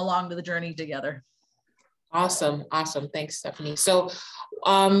to come along to the journey together. Awesome. Awesome. Thanks, Stephanie. So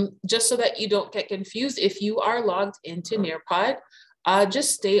just so that you don't get confused, if you are logged into Nearpod,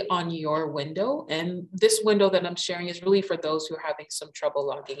 just stay on your window. And this window that I'm sharing is really for those who are having some trouble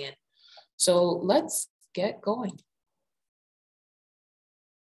logging in. So let's get going.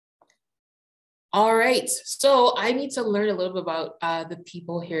 All right, so I need to learn a little bit about the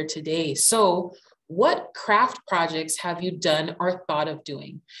people here today. So what craft projects have you done or thought of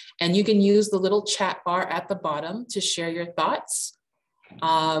doing? And you can use the little chat bar at the bottom to share your thoughts.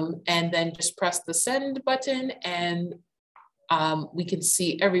 And then just press the send button, and we can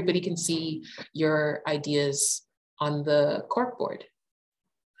see, everybody can see your ideas on the corkboard.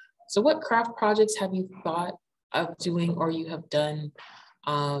 So what craft projects have you thought of doing or you have done?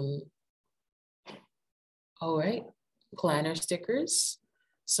 All right, planner stickers,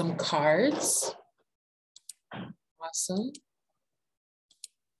 some cards. Awesome.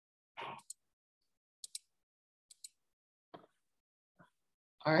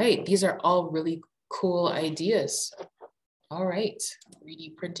 All right, these are all really cool ideas. All right,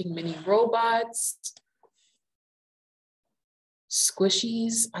 3D printing mini robots.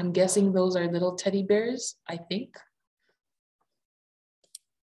 squishies. I'm guessing those are little teddy bears, I think.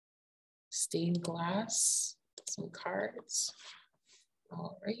 Stained glass, some cards.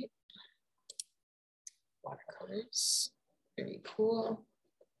 All right. Watercolors, very cool.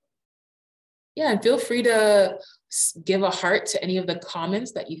 Yeah, and feel free to give a heart to any of the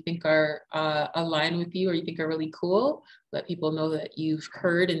comments that you think are aligned with you or you think are really cool. Let people know that you've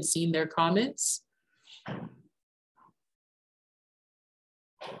heard and seen their comments.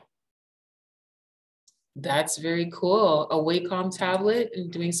 That's very cool. A Wacom tablet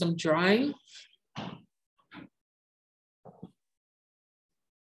and doing some drawing.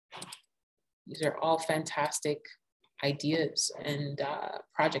 These are all fantastic ideas and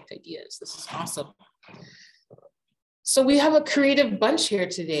project ideas. This is awesome. So we have a creative bunch here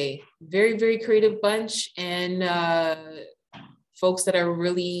today. Very, very creative bunch, and folks that are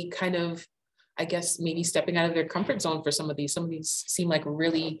really kind of, I guess, maybe stepping out of their comfort zone for some of these. Some of these seem like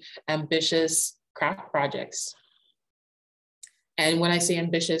really ambitious craft projects. And when I say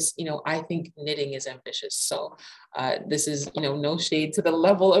ambitious, you know, I think knitting is ambitious. So this is, you know, no shade to the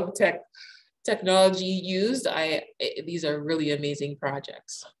level of technology used. These are really amazing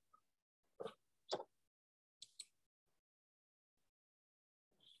projects.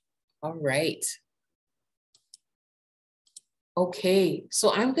 All right. Okay,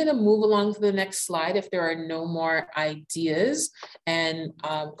 so I'm gonna move along to the next slide if there are no more ideas and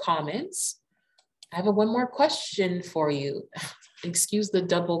comments. I have one more question for you. Excuse the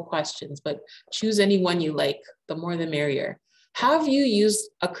double questions, but choose any one you like, the more the merrier. Have you used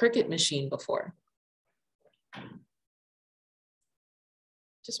a Cricut machine before?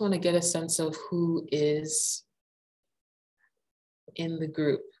 Just want to get a sense of who is in the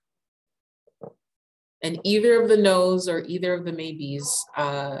group. And either of the no's or either of the maybes,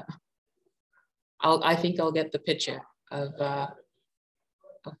 I think I'll get the picture of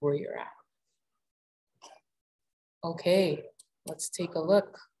where you're at. Okay, let's take a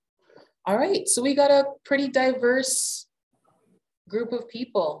look. All right, so we got a pretty diverse group of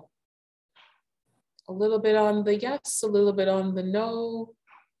people. A little bit on the yes, a little bit on the no.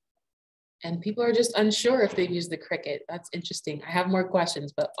 And people are just unsure if they've used the Cricut. That's interesting. I have more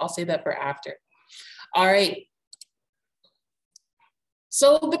questions, but I'll say that for after. All right.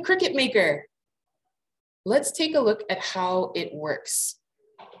 So the Cricut Maker. Let's take a look at how it works.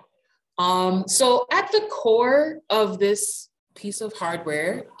 So at the core of this piece of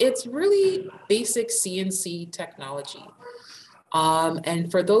hardware, it's really basic CNC technology.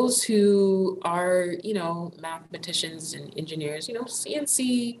 And for those who are, you know, mathematicians and engineers, you know,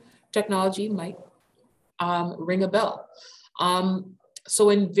 CNC technology might ring a bell.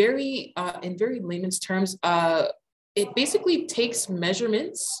 So in very layman's terms, it basically takes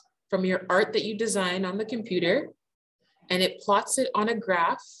measurements from your art that you design on the computer, and it plots it on a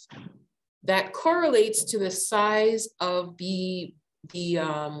graph that correlates to the size of the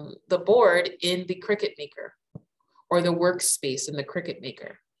board in the Cricut Maker, or the workspace in the Cricut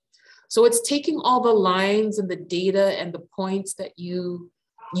Maker. So it's taking all the lines and the data and the points that you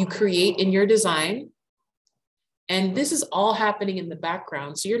create in your design. And this is all happening in the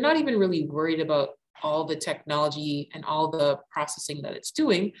background. So you're not even really worried about all the technology and all the processing that it's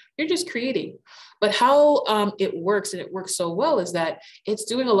doing. You're just creating. But how it works, and it works so well, is that it's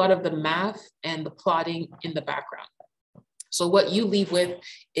doing a lot of the math and the plotting in the background. So what you leave with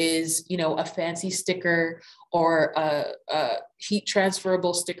is, you know, a fancy sticker or a heat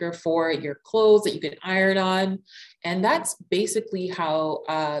transferable sticker for your clothes that you can iron on. And that's basically how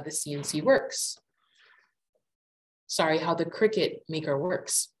the CNC works. Sorry, how the Cricut Maker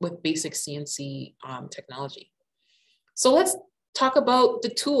works with basic CNC technology. So let's talk about the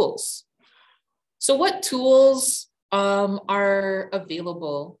tools. So what tools are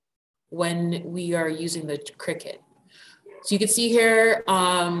available when we are using the Cricut? So you can see here,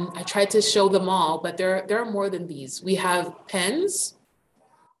 I tried to show them all, but there are more than these. We have pens,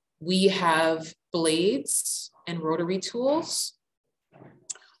 we have blades and rotary tools.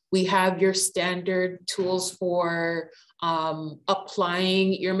 We have your standard tools for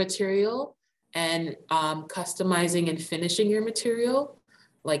applying your material and customizing and finishing your material,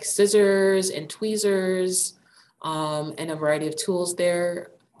 like scissors and tweezers, and a variety of tools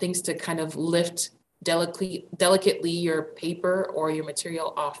there, things to kind of lift delicately your paper or your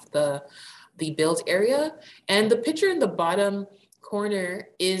material off the build area. And the picture in the bottom corner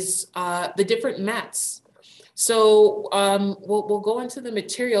is the different mats. So we'll go into the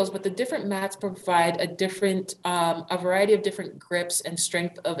materials, but the different mats provide a variety of different grips and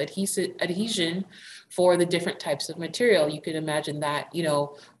strength of adhesion for the different types of material. You can imagine that, you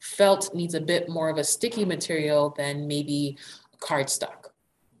know, felt needs a bit more of a sticky material than maybe cardstock.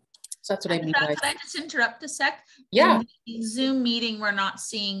 So that's what I mean by. Could I just interrupt a sec? Yeah. In the Zoom meeting, we're not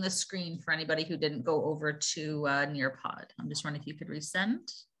seeing the screen for anybody who didn't go over to Nearpod. I'm just wondering if you could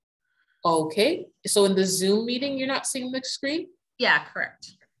resend. Okay. So in the Zoom meeting, you're not seeing the screen? Yeah,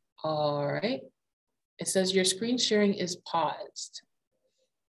 correct. All right. It says your screen sharing is paused.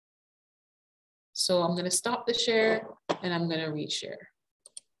 So I'm going to stop the share and I'm going to reshare.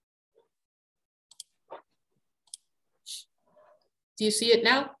 Do you see it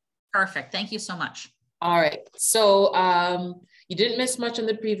now? Perfect. Thank you so much. All right. So you didn't miss much on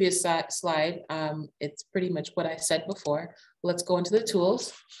the previous slide. It's pretty much what I said before. Let's go into the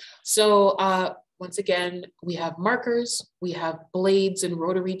tools. So once again, we have markers, we have blades and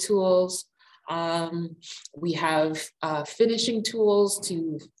rotary tools. We have finishing tools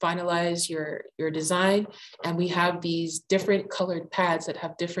to finalize your design. And we have these different colored pads that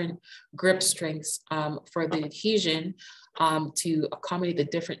have different grip strengths for the adhesion to accommodate the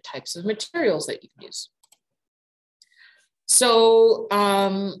different types of materials that you can use. So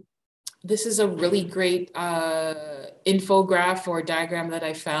this is a really great infograph or diagram that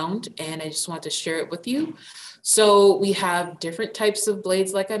I found, and I just want to share it with you. So we have different types of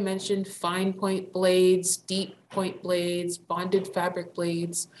blades, like I mentioned, fine point blades, deep point blades, bonded fabric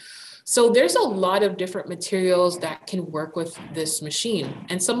blades. So there's a lot of different materials that can work with this machine.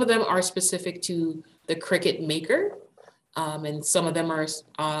 And some of them are specific to the Cricut maker. And some of them are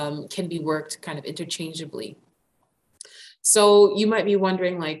can be worked kind of interchangeably. So you might be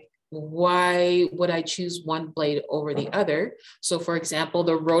wondering, like, why would I choose one blade over the other? So for example,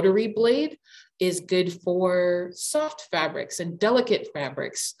 the rotary blade is good for soft fabrics and delicate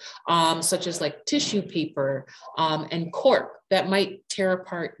fabrics, such as like tissue paper and cork that might tear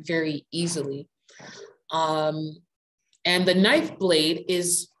apart very easily. And the knife blade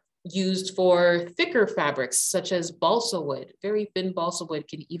is used for thicker fabrics, such as balsa wood. Very thin balsa wood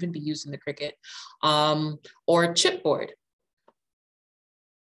can even be used in the Cricut, or chipboard.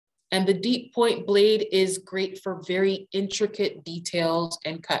 And the deep point blade is great for very intricate details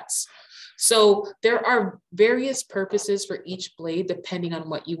and cuts. So there are various purposes for each blade depending on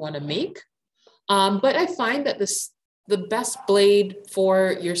what you want to make. But I find that the best blade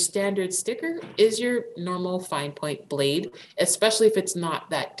for your standard sticker is your normal fine point blade, especially if it's not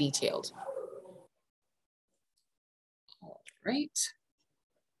that detailed. All right.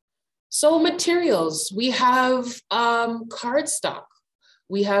 So materials, we have cardstock.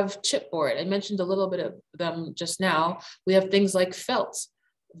 We have chipboard. I mentioned a little bit of them just now. We have things like felt,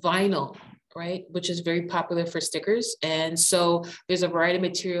 vinyl, right, which is very popular for stickers. And so there's a variety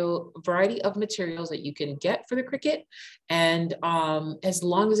of materials that you can get for the Cricut. And as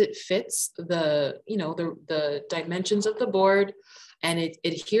long as it fits the dimensions of the board and it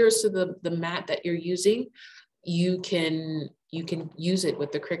adheres to the mat that you're using, you can use it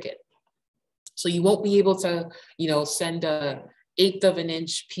with the Cricut. So you won't be able to, send a 1/8 of an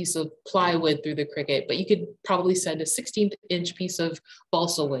inch piece of plywood through the Cricut, but you could probably send a 16th inch piece of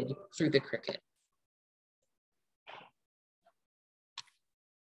balsa wood through the Cricut.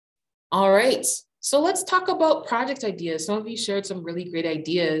 All right, so let's talk about project ideas. Some of you shared some really great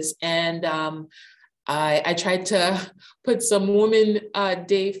ideas, and I tried to put some Women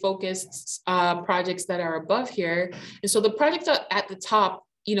Day focused projects that are above here. And so the projects at the top,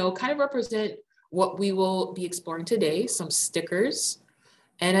 kind of represent what we will be exploring today, some stickers.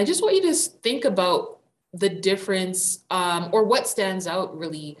 And I just want you to think about the difference or what stands out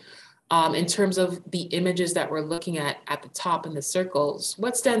really in terms of the images that we're looking at the top in the circles.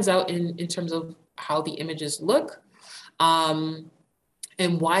 What stands out in terms of how the images look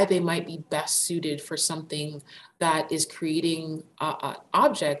and why they might be best suited for something that is creating an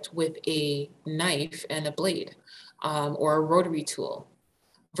object with a knife and a blade or a rotary tool,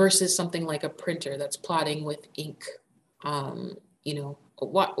 versus something like a printer that's plotting with ink. Why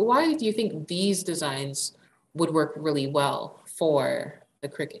do you think these designs would work really well for the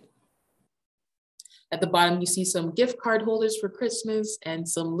Cricut? At the bottom, you see some gift card holders for Christmas and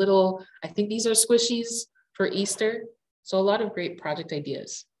some little, I think these are squishies for Easter. So a lot of great project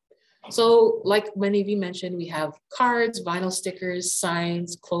ideas. So like many of you mentioned, we have cards, vinyl stickers,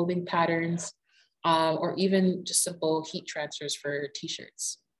 signs, clothing patterns, or even just simple heat transfers for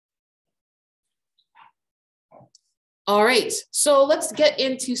t-shirts. All right, so let's get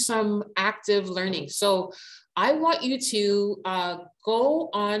into some active learning. So I want you to go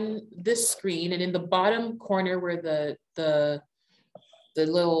on this screen, and in the bottom corner where the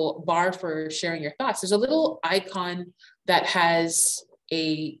little bar for sharing your thoughts, there's a little icon that has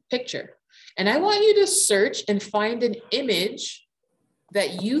a picture. And I want you to search and find an image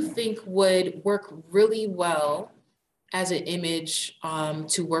that you think would work really well as an image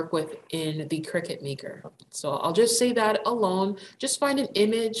to work with in the Cricut Maker. So I'll just say that alone. Just find an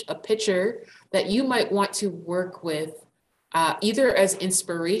image, a picture that you might want to work with either as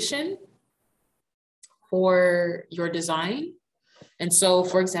inspiration for your design. And so,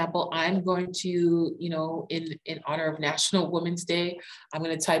 for example, I'm going to, you know, in honor of National Women's Day, I'm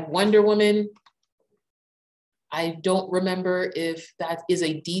going to type Wonder Woman. I don't remember if that is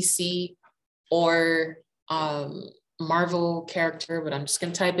a DC or Marvel character, but I'm just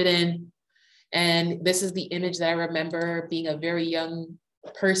going to type it in. And this is the image that I remember being a very young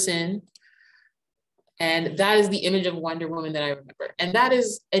person. And that is the image of Wonder Woman that I remember. And that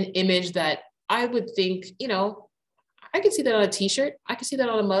is an image that I would think, you know, I could see that on a t-shirt. I could see that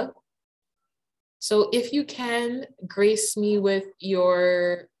on a mug. So if you can grace me with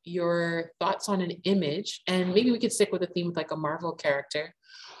your thoughts on an image, and maybe we could stick with a theme with like a Marvel character,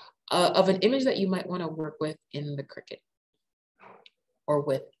 of an image that you might want to work with in the Cricut or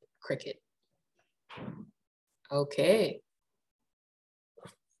with Cricut. Okay.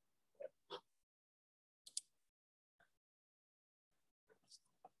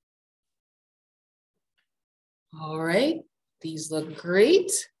 All right, these look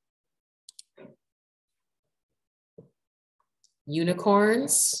great.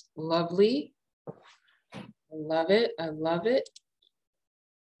 Unicorns, lovely. I love it, I love it.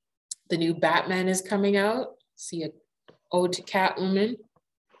 The new Batman is coming out. See a ode to Catwoman.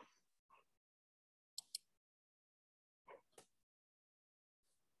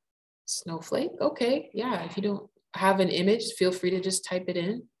 Snowflake, okay, yeah, if you don't have an image, feel free to just type it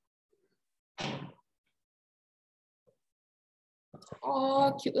in.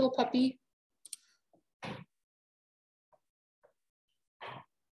 Oh, cute little puppy.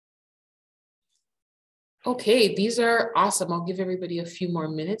 Okay, these are awesome. I'll give everybody a few more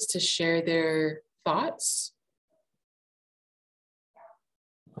minutes to share their thoughts.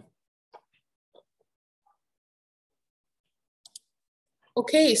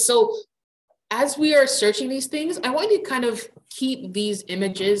 Okay, so as we are searching these things, I want you to kind of keep these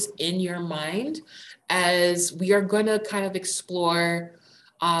images in your mind as we are going to kind of explore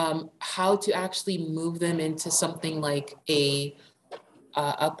how to actually move them into something like a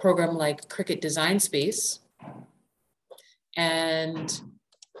program like Cricut Design Space and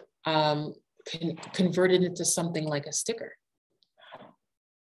convert it into something like a sticker.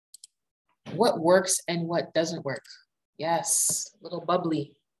 What works and what doesn't work? Yes, little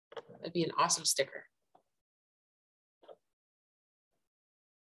bubbly. That'd be an awesome sticker.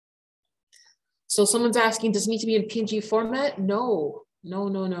 So someone's asking, does it need to be in PNG format? No, no,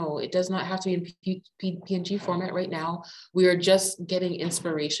 no, no. It does not have to be in PNG format right now. We are just getting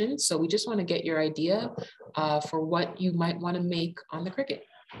inspiration. So we just want to get your idea for what you might want to make on the Cricut.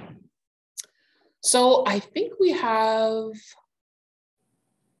 So I think we have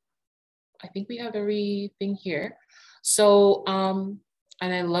everything here. So, and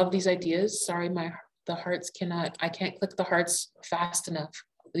I love these ideas. Sorry, the hearts I can't click the hearts fast enough.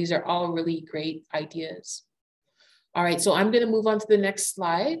 These are all really great ideas. All right, so I'm gonna move on to the next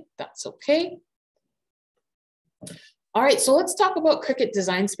slide. That's okay. All right, so let's talk about Cricut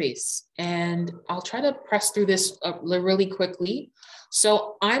Design Space. And I'll try to press through this really quickly.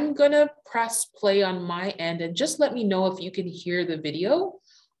 So I'm gonna press play on my end and just let me know if you can hear the video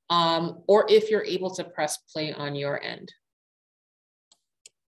or if you're able to press play on your end.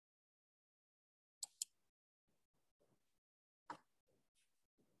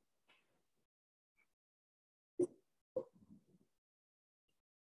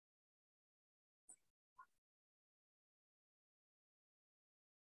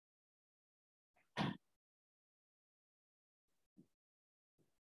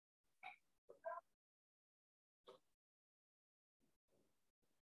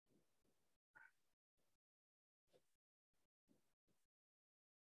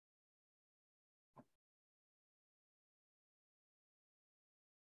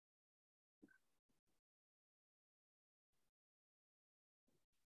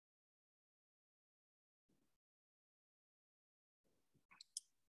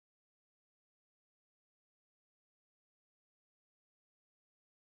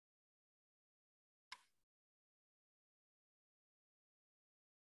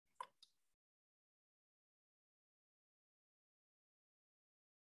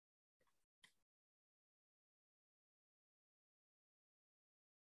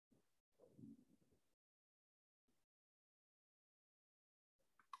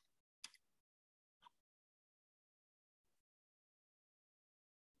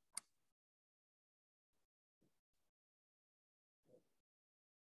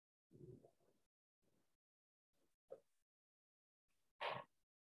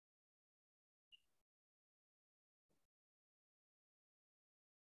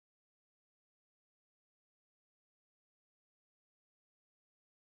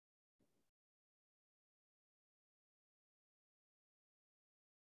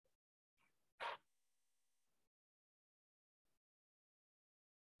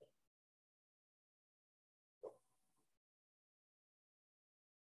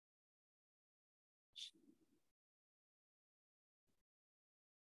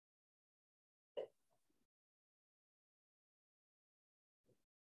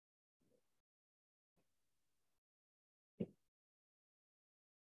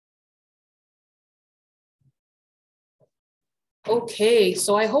 Okay,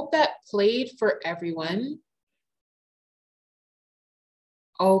 so I hope that played for everyone.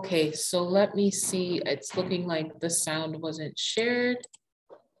 Okay, so let me see. It's looking like the sound wasn't shared.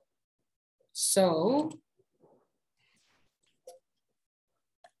 So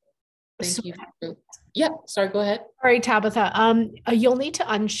thank you. Yeah, sorry, go ahead. All right, Tabitha. You'll need to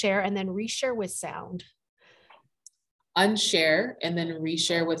unshare and then reshare with sound. Unshare and then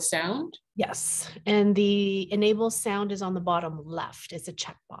reshare with sound. Yes, and the enable sound is on the bottom left. It's a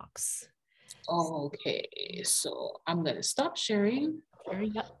checkbox. Okay, so I'm gonna stop sharing.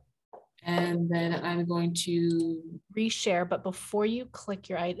 Yep. And then I'm going to reshare, but before you click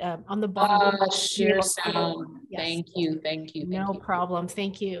your item on the bottom, share sound. Yes. Thank you. No problem.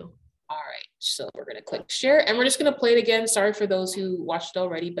 Thank you. All right, so we're gonna click share and we're just gonna play it again. Sorry for those who watched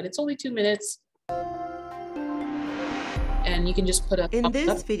already, but it's only 2 minutes. And you can just put a In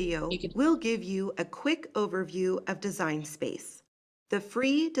this video, we'll give you a quick overview of Design Space, the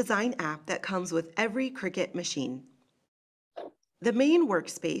free design app that comes with every Cricut machine. The main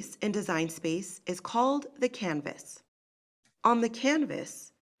workspace in Design Space is called the Canvas. On the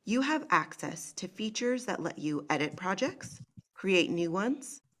Canvas, you have access to features that let you edit projects, create new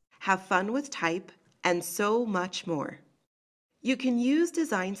ones, have fun with type, and so much more. You can use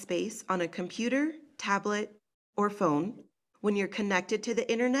Design Space on a computer, tablet, or phone when you're connected to the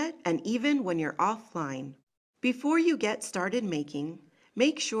internet and even when you're offline. Before you get started making,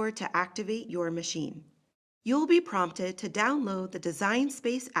 make sure to activate your machine. You'll be prompted to download the Design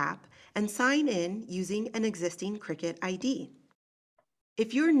Space app and sign in using an existing Cricut ID.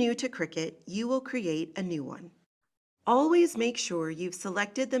 If you're new to Cricut, you will create a new one. Always make sure you've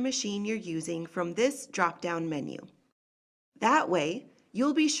selected the machine you're using from this drop-down menu. That way,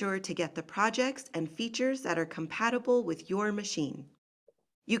 you'll be sure to get the projects and features that are compatible with your machine.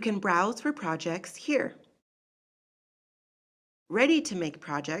 You can browse for projects here. Ready-to-make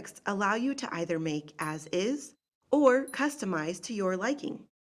projects allow you to either make as is or customize to your liking.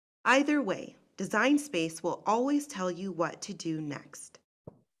 Either way, Design Space will always tell you what to do next.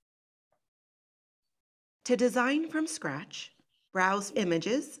 To design from scratch, browse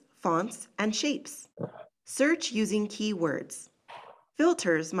images, fonts, and shapes. Search using keywords.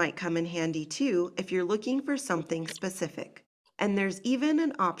 Filters might come in handy too if you're looking for something specific. And there's even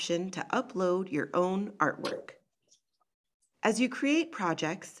an option to upload your own artwork. As you create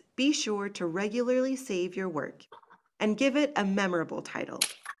projects, be sure to regularly save your work and give it a memorable title.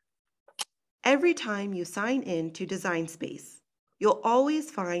 Every time you sign in to Design Space, you'll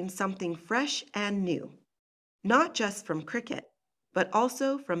always find something fresh and new. Not just from Cricut, but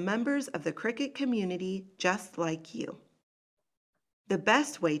also from members of the Cricut community just like you. The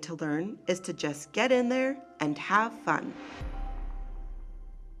best way to learn is to just get in there and have fun.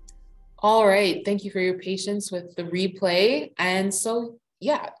 All right, thank you for your patience with the replay. And so,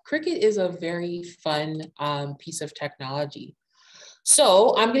 yeah, Cricut is a very fun piece of technology.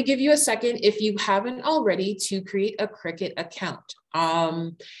 So I'm gonna give you a second, if you haven't already, to create a Cricut account.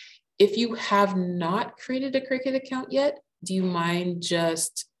 If you have not created a Cricut account yet, do you mind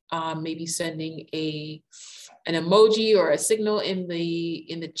just maybe sending an emoji or a signal in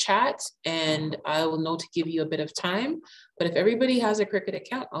the chat, and I will know to give you a bit of time. But if everybody has a Cricut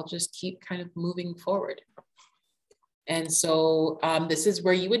account, I'll just keep kind of moving forward. And so this is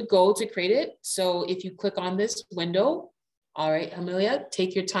where you would go to create it. So if you click on this window, all right, Amelia,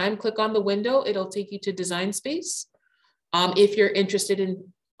 take your time, click on the window. It'll take you to Design Space. If you're interested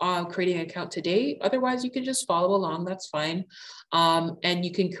in creating an account today, otherwise you can just follow along, that's fine. And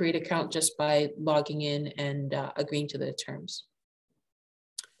you can create an account just by logging in and agreeing to the terms.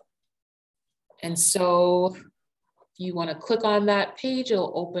 And so if you want to click on that page,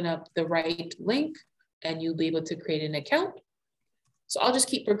 it'll open up the right link and you'll be able to create an account. So I'll just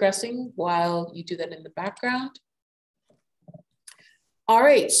keep progressing while you do that in the background. All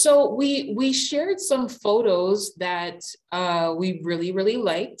right, so we shared some photos that we really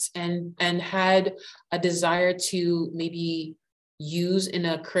liked and had a desire to maybe use in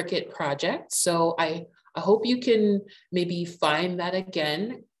a Cricut project. So I hope you can maybe find that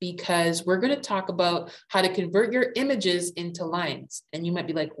again, because we're going to talk about how to convert your images into lines. And you might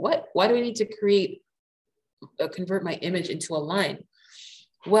be like, what? Why do I need to convert my image into a line?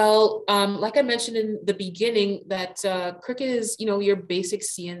 Well, like I mentioned in the beginning, that Cricut is, your basic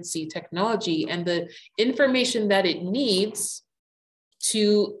CNC technology, and the information that it needs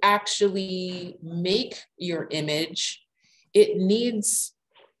to actually make your image, it needs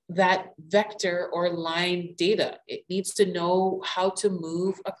that vector or line data. It needs to know how to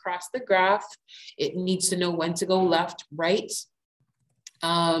move across the graph. It needs to know when to go left, right.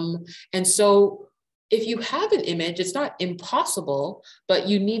 And so if you have an image, it's not impossible, but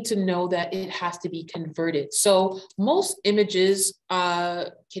you need to know that it has to be converted. So most images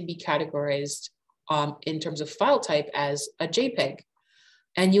can be categorized in terms of file type as a JPEG.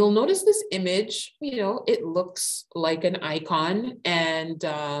 And you'll notice this image, you know, it looks like an icon, and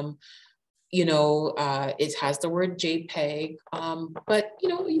you know, it has the word JPEG, but you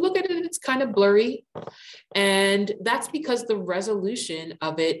know, you look at it, it's kind of blurry. And that's because the resolution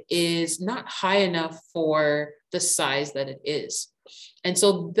of it is not high enough for the size that it is. And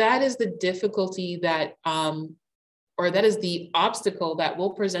so that is the difficulty that, or that is the obstacle that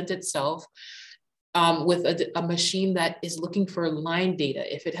will present itself with a machine that is looking for line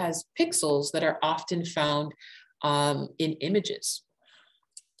data, if it has pixels that are often found in images.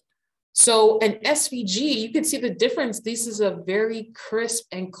 So an SVG, you can see the difference. This is a very crisp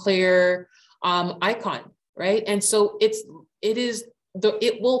and clear icon, right? And so it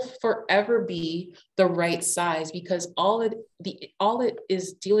will forever be the right size, because all it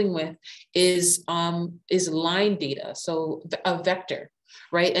is dealing with is line data, so a vector,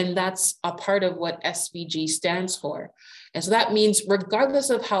 right? And that's a part of what SVG stands for. And so that means regardless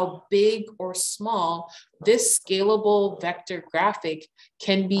of how big or small, this scalable vector graphic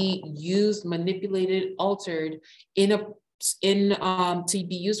can be used, manipulated, altered to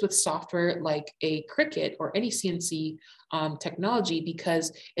be used with software like a Cricut or any CNC technology,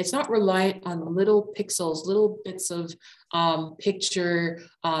 because it's not reliant on little pixels, little bits of picture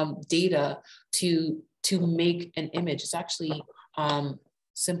data to make an image. It's actually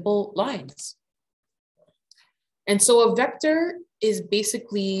simple lines. And so a vector is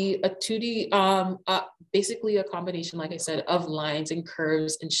basically a 2D, basically a combination, like I said, of lines and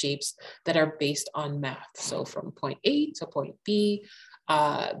curves and shapes that are based on math. So from point A to point B,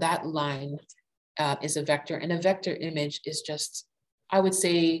 that line is a vector. And a vector image is just, I would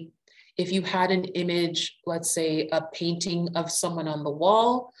say, if you had an image, let's say a painting of someone on the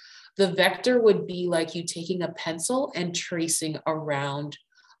wall, the vector would be like you taking a pencil and tracing around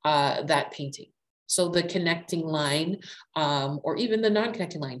that painting. So the connecting line, or even the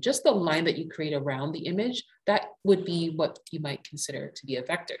non-connecting line, just the line that you create around the image, that would be what you might consider to be a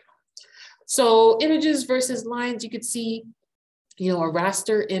vector. So images versus lines, you could see, you know, a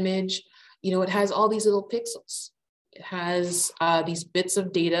raster image, you know, it has all these little pixels. It has these bits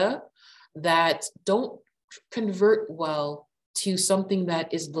of data that don't convert well to something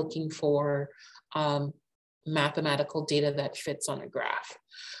that is looking for mathematical data that fits on a graph.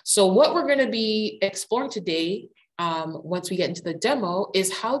 So what we're going to be exploring today, once we get into the demo,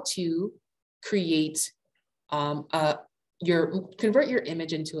 is how to create convert your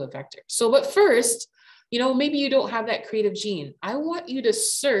image into a vector. So, but first, you know, maybe you don't have that creative gene. I want you to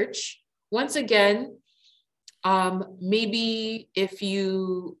search once again. Maybe if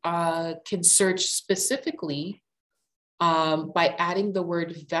you can search specifically by adding the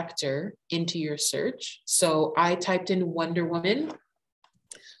word vector into your search. So I typed in Wonder Woman,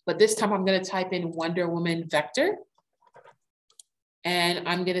 but this time I'm going to type in Wonder Woman vector, and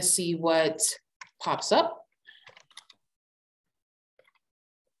I'm going to see what pops up.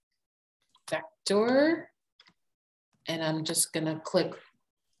 Vector, and I'm just going to click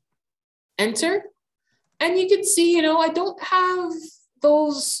enter. And you can see, you know, I don't have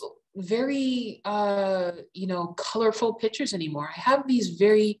those very, you know, colorful pictures anymore. I have these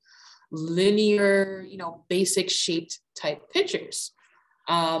very linear, you know, basic shaped type pictures.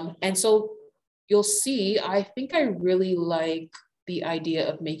 And so you'll see, I think I really like the idea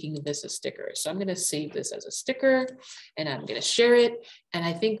of making this a sticker. So I'm going to save this as a sticker and I'm going to share it. And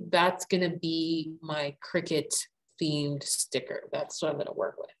I think that's going to be my Cricut themed sticker. That's what I'm going to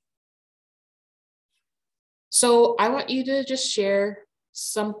work with. So I want you to just share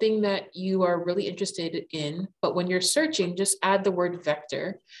something that you are really interested in, but when you're searching, just add the word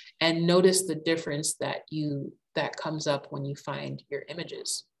vector and notice the difference that comes up when you find your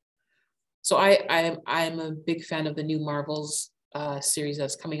images. So I'm a big fan of the new Marvels series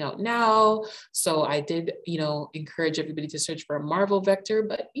that's coming out now. So I did, you know, encourage everybody to search for a Marvel vector,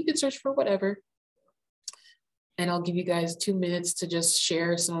 but you can search for whatever. And I'll give you guys 2 minutes to just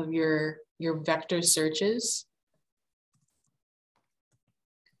share some of your vector searches.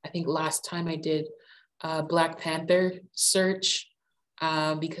 I think last time I did a Black Panther search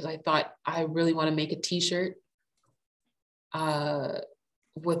because I thought I really want to make a t-shirt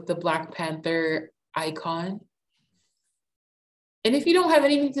with the Black Panther icon. And if you don't have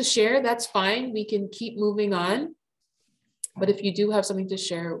anything to share, that's fine. We can keep moving on. But if you do have something to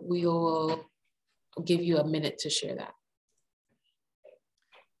share, we'll give you a minute to share that.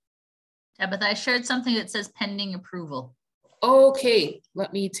 Tabitha, I shared something that says pending approval. Okay,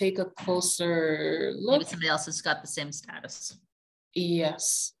 let me take a closer look. Maybe somebody else has got the same status.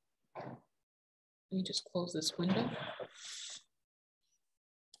 Yes. Let me just close this window.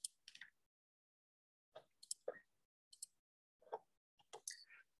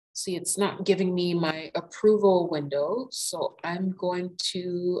 See, it's not giving me my approval window. So I'm going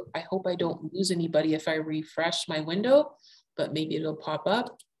to, I hope I don't lose anybody if I refresh my window, but maybe it'll pop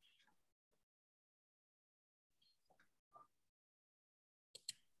up.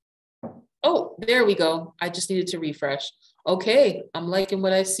 Oh, there we go. I just needed to refresh. Okay, I'm liking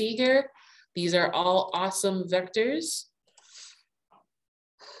what I see here. These are all awesome vectors.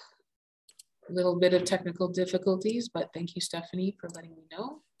 A little bit of technical difficulties, but thank you, Stephanie, for letting me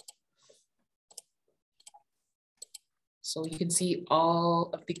know. So you can see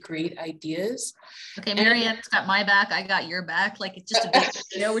all of the great ideas. Okay, Marianne's got my back. I got your back. Like it's just a big,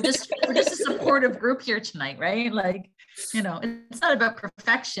 you know, we're just a supportive group here tonight, right? Like, you know, it's not about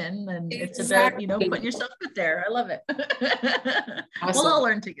perfection, and it's about, you know, putting yourself out there. I love it. Awesome. We'll all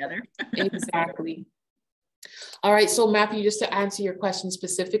learn together. Exactly. All right, so Matthew, just to answer your question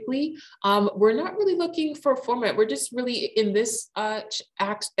specifically, we're not really looking for format. We're just really in this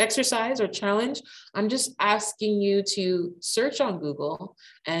exercise or challenge, I'm just asking you to search on Google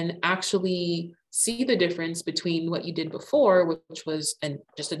and actually see the difference between what you did before, which was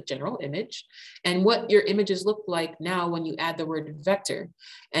just a general image, and what your images look like now when you add the word vector.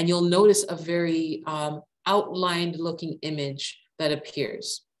 And you'll notice a very outlined looking image that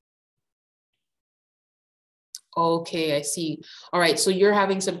appears. Okay, I see. All right, so you're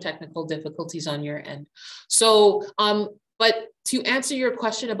having some technical difficulties on your end. So, but to answer your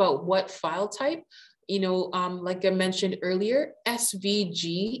question about what file type, you know, like I mentioned earlier,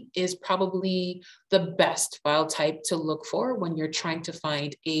 SVG is probably the best file type to look for when you're trying to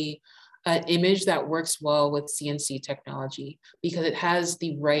find an image that works well with CNC technology, because it has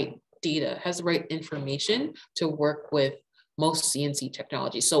the right data, has the right information to work with most CNC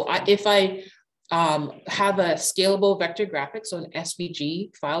technology. So if I have a scalable vector graphic, so an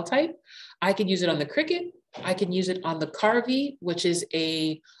SVG file type, I could use it on the Cricut. I can use it on the Carvey, which is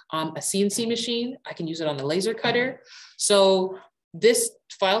a CNC machine. I can use it on the laser cutter. So this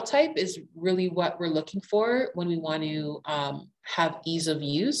file type is really what we're looking for when we want to have ease of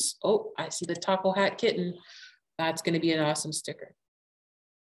use. Oh, I see the Taco Hat Kitten. That's going to be an awesome sticker.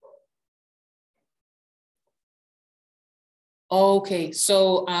 Okay,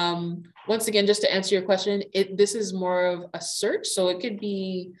 so once again, just to answer your question, this is more of a search. So it could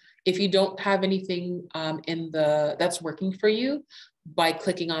be, if you don't have anything that's working for you, by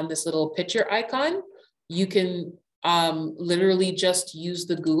clicking on this little picture icon, you can literally just use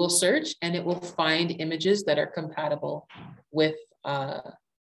the Google search and it will find images that are compatible with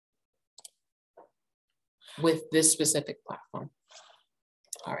this specific platform.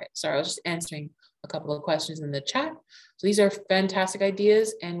 All right, sorry, I was just answering a couple of questions in the chat. So these are fantastic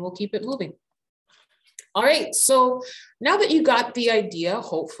ideas and we'll keep it moving. All right, so now that you got the idea,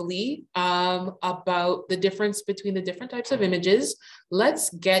 hopefully, about the difference between the different types of images, let's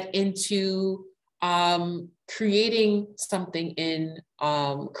get into creating something in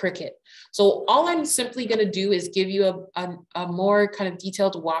Cricut. So all I'm simply gonna do is give you a more kind of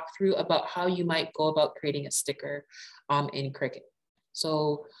detailed walkthrough about how you might go about creating a sticker in Cricut.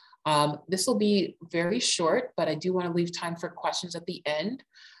 So this will be very short, but I do want to leave time for questions at the end.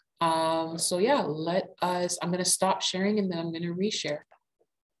 So yeah, I'm going to stop sharing and then I'm going to reshare.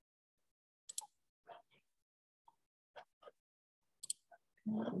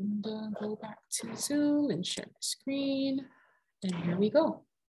 And go back to Zoom and share my screen. And here we go.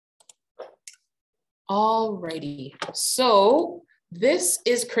 Alrighty, so this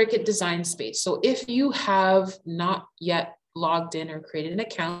is Cricut Design Space. So if you have not yet logged in or created an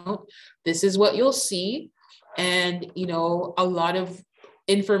account, this is what you'll see. And, you know, a lot of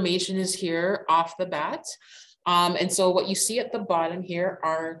information is here off the bat. And so what you see at the bottom here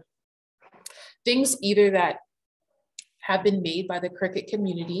are things either that have been made by the Cricut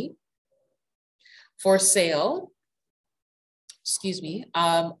community for sale,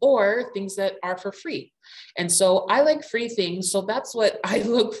 or things that are for free. And so I like free things. So that's what I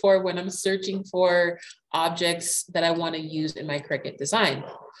look for when I'm searching for objects that I want to use in my Cricut design.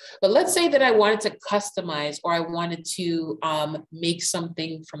 But let's say that I wanted to customize or I wanted to make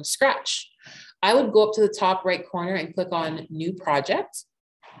something from scratch. I would go up to the top right corner and click on New Project.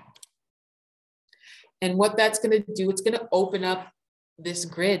 And what that's going to do, it's going to open up this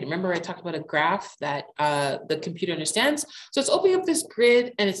grid. Remember I talked about a graph that the computer understands. So it's opening up this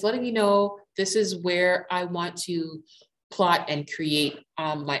grid and it's letting me know this is where I want to plot and create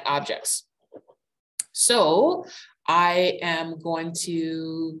my objects. So I am going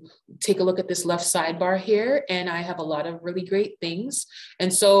to take a look at this left sidebar here, and I have a lot of really great things.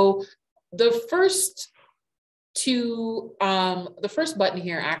 And so the first button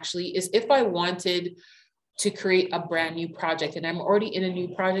here actually is if I wanted to create a brand new project, and I'm already in a new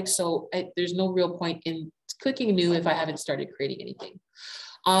project, so there's no real point in clicking new if I haven't started creating anything.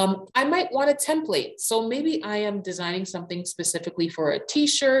 I might want a template. So maybe I am designing something specifically for a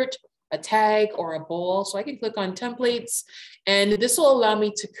t-shirt, a tag, or a bowl. So I can click on templates, and this will allow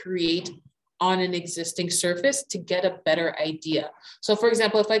me to create on an existing surface to get a better idea. So for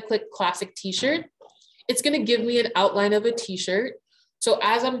example, if I click classic t-shirt, it's going to give me an outline of a t-shirt. So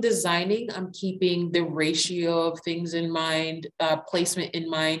as I'm designing, I'm keeping the ratio of things in mind, placement in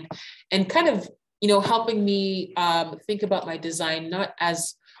mind, and kind of, helping me think about my design, not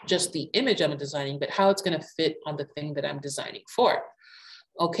as just the image I'm designing, but how it's going to fit on the thing that I'm designing for.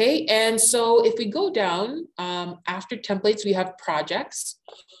 Okay, and so if we go down, after templates, we have projects.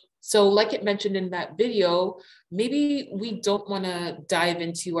 So like it mentioned in that video, maybe we don't want to dive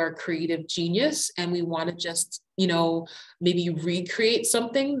into our creative genius and we want to just, maybe recreate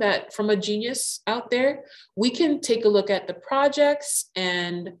something that from a genius out there. We can take a look at the projects,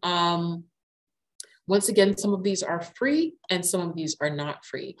 and once again, some of these are free and some of these are not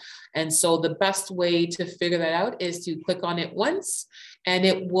free. And so the best way to figure that out is to click on it once, and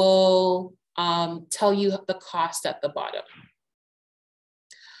it will tell you the cost at the bottom.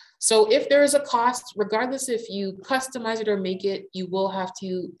 So if there is a cost, regardless if you customize it or make it, you will have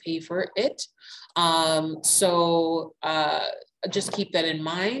to pay for it. Just keep that in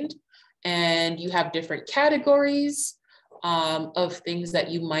mind. And you have different categories of things that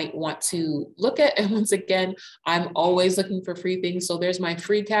you might want to look at. And once again, I'm always looking for free things. So there's my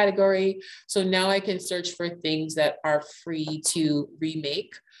free category. So now I can search for things that are free to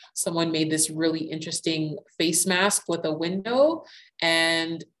remake. Someone made this really interesting face mask with a window,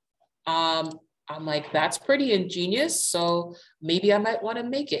 and I'm like, that's pretty ingenious. So maybe I might want to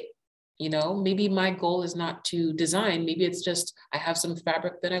make it. Maybe my goal is not to design. Maybe it's just I have some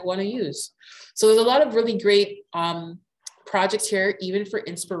fabric that I want to use. So there's a lot of really great projects here, even for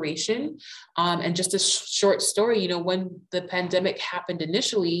inspiration. And just a short story, when the pandemic happened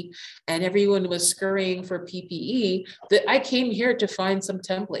initially and everyone was scurrying for PPE, that I came here to find some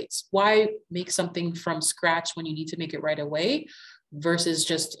templates. Why make something from scratch when you need to make it right away versus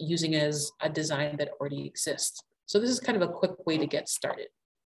just using it as a design that already exists? So this is kind of a quick way to get started.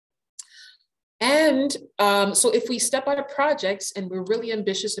 And so if we step out of projects and we're really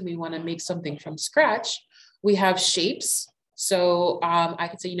ambitious and we want to make something from scratch, we have shapes. So I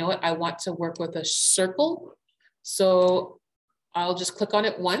could say, you know what, I want to work with a circle. So I'll just click on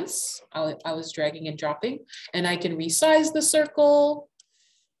it once. I was dragging and dropping, and I can resize the circle.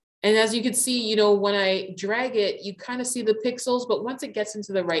 And as you can see, when I drag it, you kind of see the pixels, but once it gets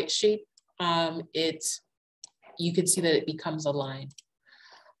into the right shape, you can see that it becomes a line.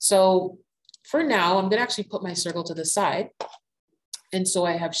 So for now, I'm gonna actually put my circle to the side. And so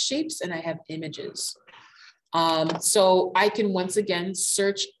I have shapes and I have images. So I can once again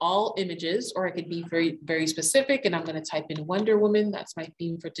search all images, or I could be very, very specific, and I'm gonna type in Wonder Woman. That's my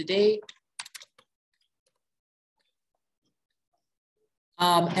theme for today.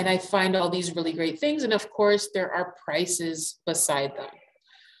 And I find all these really great things. And of course, there are prices beside them.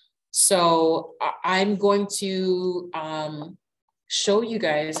 So I'm going to show you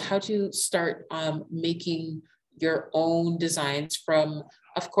guys how to start making your own designs from,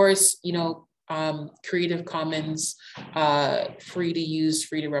 of course, Creative Commons, free to use,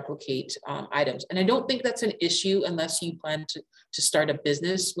 free to replicate items. And I don't think that's an issue unless you plan to start a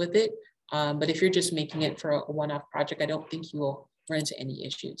business with it. But if you're just making it for a one-off project, I don't think you will run into any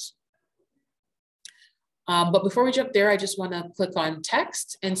issues. But before we jump there, I just want to click on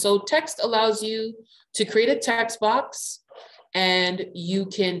text. And so text allows you to create a text box, and you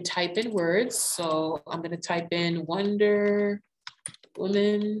can type in words. So I'm going to type in Wonder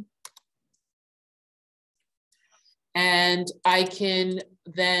Woman. And I can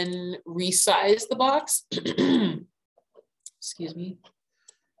then resize the box. Excuse me.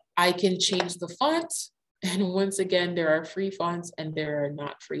 I can change the font. And once again, there are free fonts and there are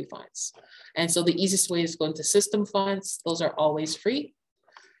not free fonts. And so the easiest way is going to system fonts. Those are always free.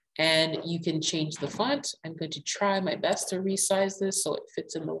 And you can change the font. I'm going to try my best to resize this so it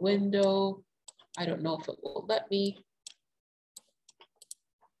fits in the window. I don't know if it will let me.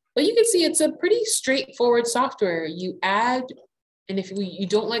 But you can see it's a pretty straightforward software. You add, and if you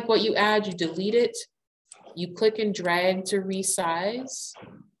don't like what you add, you delete it. You click and drag to resize.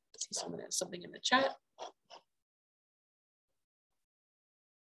 Let's see, someone has something in the chat.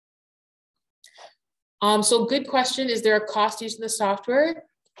 So good question. Is there a cost using the software?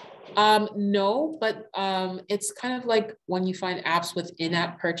 No, but it's kind of like when you find apps with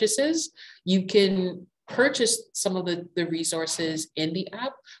in-app purchases, you can purchase some of the resources in the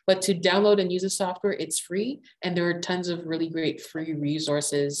app, but to download and use the software, it's free. And there are tons of really great free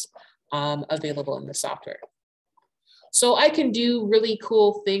resources available in the software. So I can do really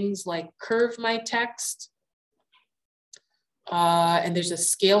cool things like curve my text. And there's a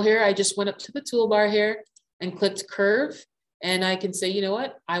scale here. I just went up to the toolbar here and clicked curve. And I can say, you know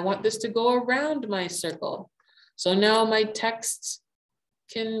what? I want this to go around my circle. So now my text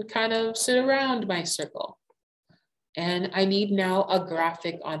can kind of sit around my circle. And I need now a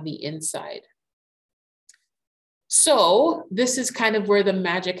graphic on the inside. So this is kind of where the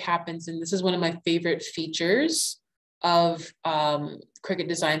magic happens. And this is one of my favorite features of Cricut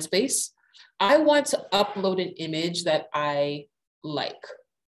Design Space. I want to upload an image that I like.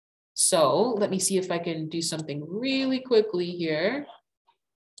 So let me see if I can do something really quickly here.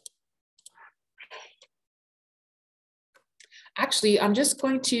 Actually, I'm just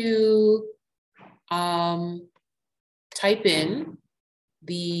going to type in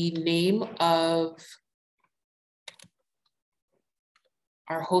the name of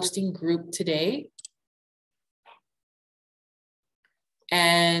our hosting group today.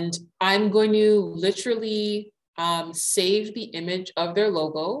 And I'm going to literally save the image of their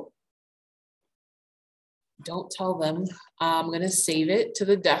logo. Don't tell them. I'm going to save it to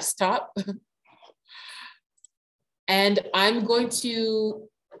the desktop. And I'm going to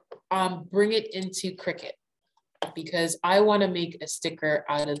bring it into Cricut because I want to make a sticker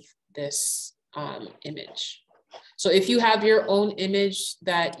out of this image. So if you have your own image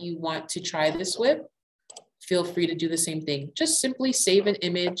that you want to try this with, feel free to do the same thing. Just simply save an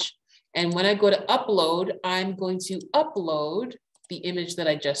image. And when I go to upload, I'm going to upload the image that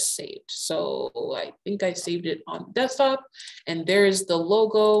I just saved. So I think I saved it on desktop and there's the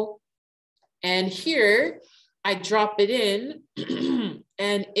logo. And here I drop it in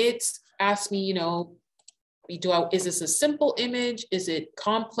and it asks me, you know, is this a simple image? Is it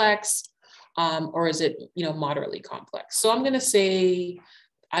complex? Or is it, you know, moderately complex? So I'm going to say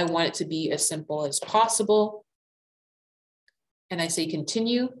I want it to be as simple as possible. And I say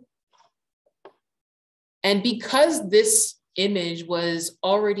continue. And because this image was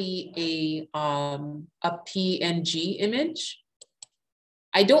already a PNG image,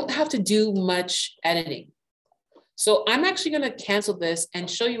 I don't have to do much editing. So I'm actually going to cancel this and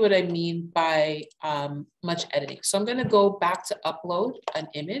show you what I mean by much editing. So I'm going to go back to upload an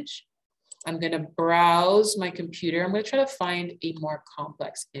image. I'm going to browse my computer. I'm going to try to find a more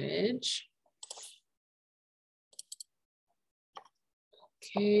complex image.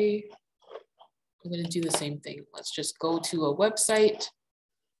 Okay. I'm going to do the same thing. Let's just go to a website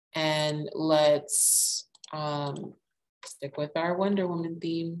and let's stick with our Wonder Woman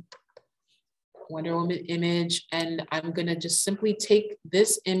theme, Wonder Woman image. And I'm going to just simply take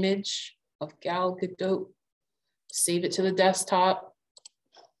this image of Gal Gadot, save it to the desktop.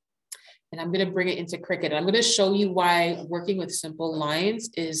 And I'm going to bring it into Cricut. And I'm going to show you why working with simple lines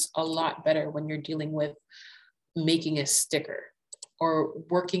is a lot better when you're dealing with making a sticker or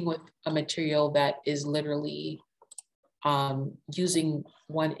working with a material that is literally using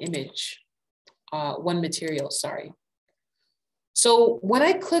one image, one material, sorry. So when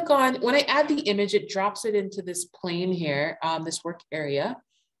I add the image, it drops it into this plane here, this work area.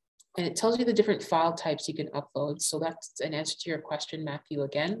 And it tells you the different file types you can upload. So that's an answer to your question, Matthew,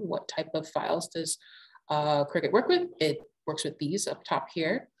 again. What type of files does Cricut work with? It works with these up top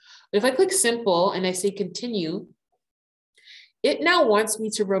here. But if I click simple and I say continue, it now wants me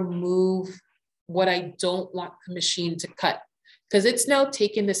to remove what I don't want the machine to cut, because it's now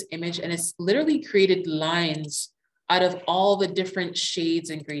taken this image and it's literally created lines out of all the different shades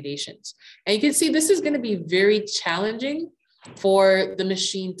and gradations. And you can see this is going to be very challenging for the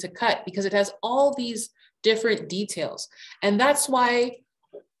machine to cut because it has all these different details. And that's why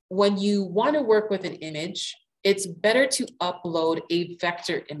when you want to work with an image, it's better to upload a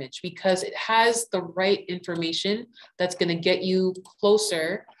vector image because it has the right information that's going to get you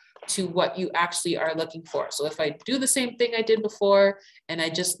closer to what you actually are looking for. So if I do the same thing I did before and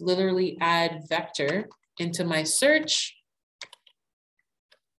I just literally add vector into my search,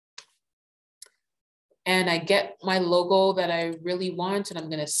 and I get my logo that I really want, and I'm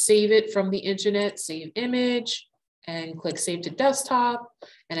going to save it from the internet, save image, and click save to desktop.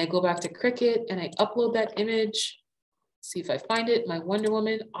 And I go back to Cricut and I upload that image. See if I find it, my Wonder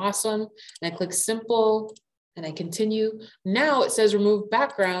Woman, awesome. And I click simple and I continue. Now it says remove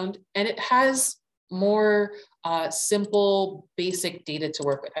background and it has more simple, basic data to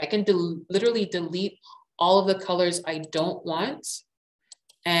work with. I can literally delete all of the colors I don't want,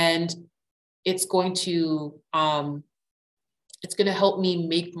 and it's going to help me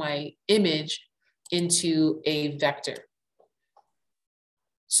make my image into a vector.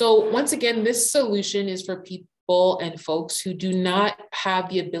 So once again, this solution is for people and folks who do not have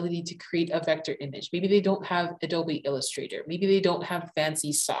the ability to create a vector image. Maybe they don't have Adobe Illustrator. Maybe they don't have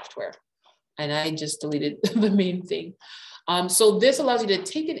fancy software. And I just deleted the main thing. So this allows you to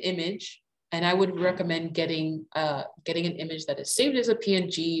take an image, and I would recommend getting an image that is saved as a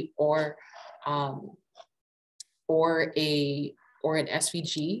PNG or an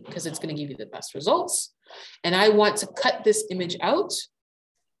SVG, because it's going to give you the best results. And I want to cut this image out,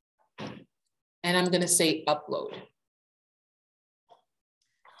 and I'm going to say upload.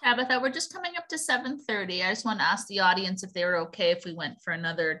 Tabitha, we're just coming up to 7:30. I just want to ask the audience if they were okay if we went for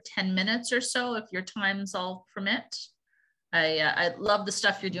another 10 minutes or so, if your times all permit. I love the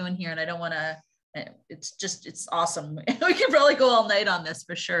stuff you're doing here, and I don't want to, it's awesome. We could probably go all night on this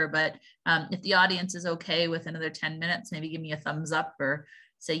for sure, but if the audience is okay with another 10 minutes, maybe give me a thumbs up or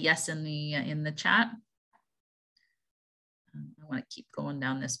say yes in the chat. I want to keep going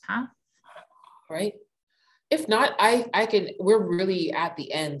down this path. All right. If not, I can, we're really at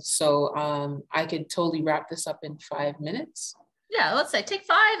the end. So I could totally wrap this up in 5 minutes. Yeah, let's say take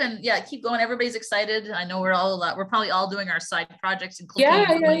 5 and yeah, keep going. Everybody's excited. I know we're probably all doing our side projects and clicking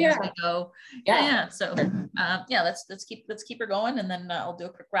as we go. Yeah. So yeah, let's keep her going, and then I'll do a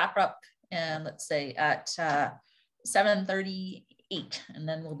quick wrap up, and let's say at 7:38, and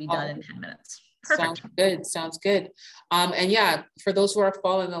then we'll be done in 10 minutes. Perfect. Sounds good. And yeah, for those who are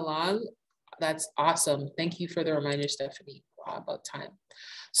following along, that's awesome. Thank you for the reminder, Stephanie, about time.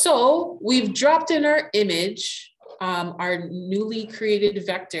 So we've dropped in our image, our newly created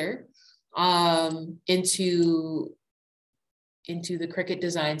vector, into the Cricut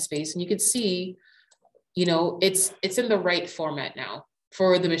design space. And you can see, you know, it's in the right format now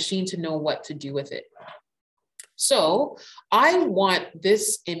for the machine to know what to do with it. So I want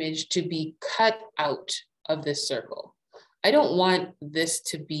this image to be cut out of this circle. I don't want this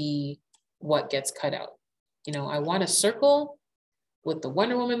to be what gets cut out. You know, I want a circle with the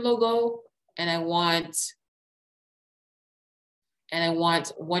Wonder Woman logo, and I want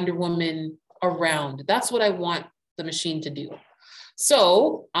Wonder Woman around. That's what I want the machine to do.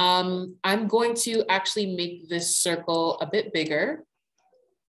 So I'm going to actually make this circle a bit bigger.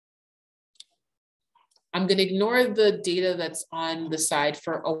 I'm going to ignore the data that's on the side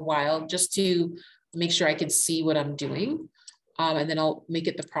for a while, just to make sure I can see what I'm doing. And then I'll make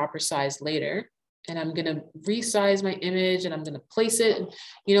it the proper size later. And I'm going to resize my image, and I'm going to place it. And,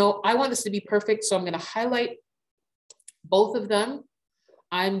 you know, I want this to be perfect. So I'm going to highlight both of them.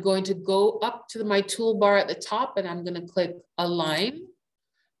 I'm going to go up to my toolbar at the top, and I'm going to click Align.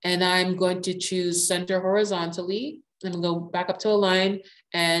 And I'm going to choose Center Horizontally. I'm going to go back up to Align.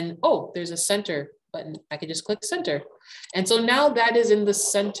 And oh, there's a center button. I can just click Center. And so now that is in the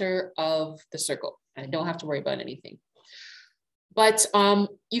center of the circle. I don't have to worry about anything. But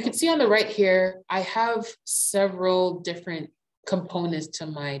you can see on the right here, I have several different components to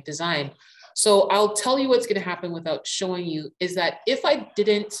my design. So I'll tell you what's going to happen without showing you is that if I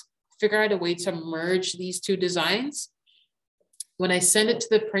didn't figure out a way to merge these two designs, when I send it to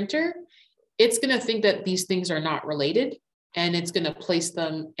the printer, it's going to think that these things are not related, and it's going to place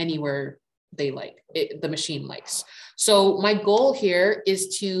them anywhere they like, the machine likes. So my goal here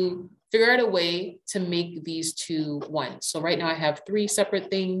is to figure out a way to make these two one. So right now I have 3 separate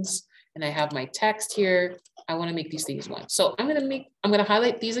things, and I have my text here. I want to make these things one. So I'm going to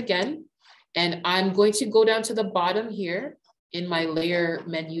highlight these again, and I'm going to go down to the bottom here in my layer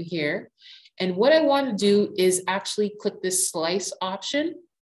menu here. And what I want to do is actually click this slice option.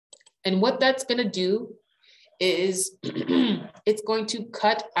 And what that's going to do is it's going to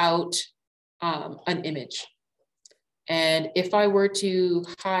cut out an image. And if I were to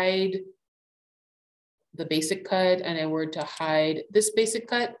hide the basic cut, and I were to hide this basic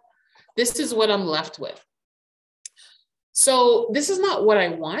cut, this is what I'm left with. So this is not what I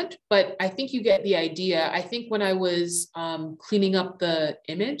want, but I think you get the idea. I think when I was cleaning up the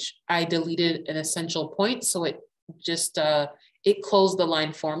image, I deleted an essential point. So it just, it closed the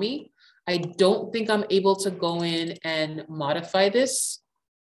line for me. I don't think I'm able to go in and modify this.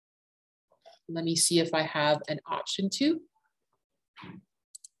 Let me see if I have an option to.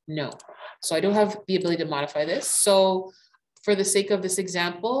 No, so I don't have the ability to modify this. So for the sake of this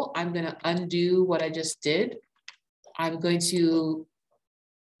example, I'm going to undo what I just did. I'm going to,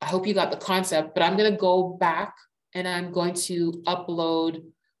 I hope you got the concept, but I'm going to go back, and I'm going to upload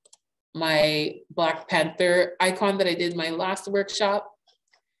my Black Panther icon that I did in my last workshop.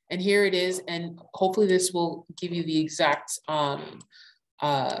 And here it is. And hopefully this will give you the exact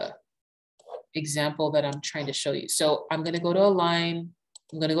example that I'm trying to show you. So I'm going to go to align.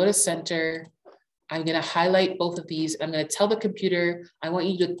 I'm going to go to center. I'm going to highlight both of these. I'm going to tell the computer, I want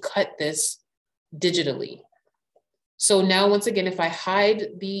you to cut this digitally. So now, once again, if I hide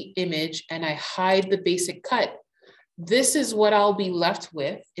the image and I hide the basic cut, this is what I'll be left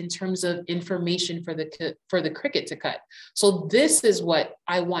with in terms of information for the Cricut to cut. So this is what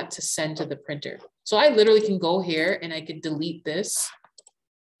I want to send to the printer. So I literally can go here and I could delete this,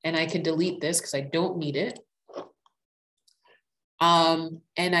 and I can delete this because I don't need it. And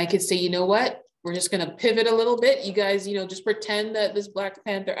I could say, you know what? We're just going to pivot a little bit. You guys, just pretend that this Black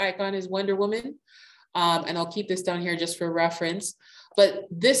Panther icon is Wonder Woman. And I'll keep this down here just for reference. But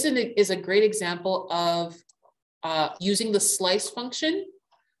this is a great example of using the slice function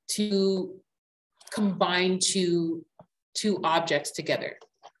to combine two objects together.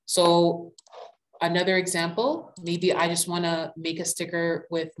 So another example, maybe I just want to make a sticker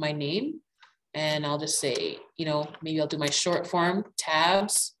with my name, and I'll just say, maybe I'll do my short form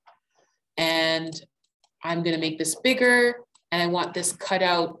tabs, and I'm going to make this bigger, and I want this cut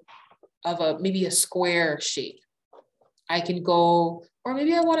out of maybe a square shape. I can go, or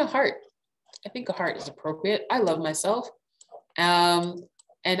maybe I want a heart. I think a heart is appropriate. I love myself. And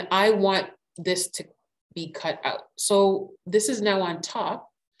I want this to be cut out. So this is now on top.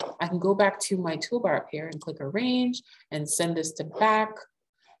 I can go back to my toolbar up here and click arrange and send this to back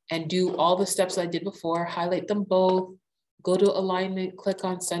and do all the steps I did before, highlight them both, go to alignment, click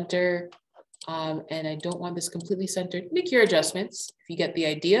on center. And I don't want this completely centered. Make your adjustments if you get the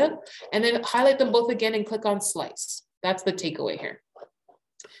idea, and then highlight them both again and click on slice. That's the takeaway here.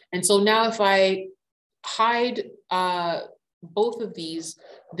 And so now if I hide both of these,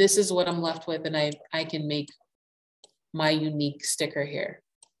 this is what I'm left with, and I can make my unique sticker here.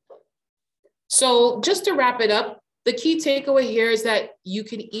 So just to wrap it up, the key takeaway here is that you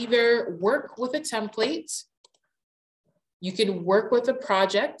can either work with a template, you can work with a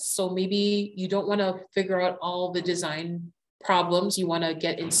project. So maybe you don't want to figure out all the design problems. You want to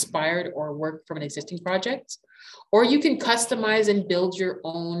get inspired or work from an existing project. Or you can customize and build your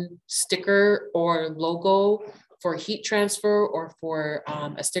own sticker or logo for heat transfer or for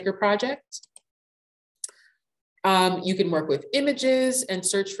a sticker project. You can work with images and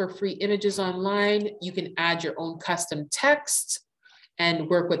search for free images online. You can add your own custom text and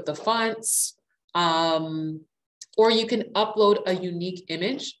work with the fonts. Or you can upload a unique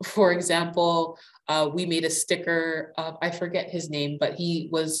image. For example, we made a sticker of, I forget his name, but he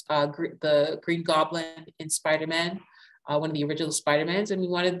was the Green Goblin in Spider-Man, one of the original Spider-Mans, and we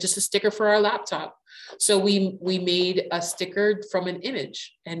wanted just a sticker for our laptop. So we made a sticker from an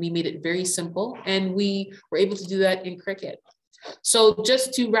image, and we made it very simple, and we were able to do that in Cricut. So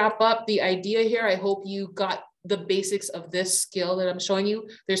just to wrap up the idea here, I hope you got the basics of this skill that I'm showing you.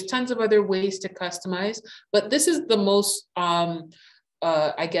 There's tons of other ways to customize, but this is the most,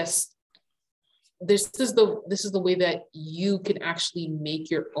 I guess, this is the way that you can actually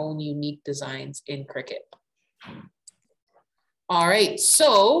make your own unique designs in Cricut. All right,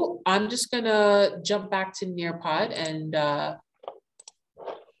 so I'm just gonna jump back to Nearpod and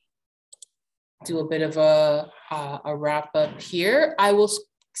do a bit of a wrap up here. I will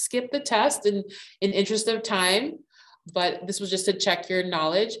skip the test in interest of time, but this was just to check your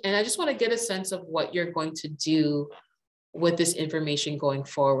knowledge. And I just want to get a sense of what you're going to do with this information going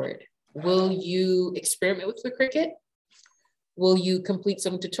forward. Will you experiment with the Cricut? Will you complete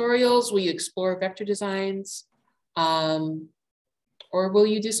some tutorials? Will you explore vector designs? Or will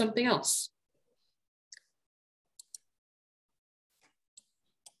you do something else?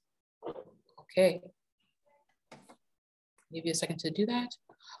 Okay. Give you a second to do that.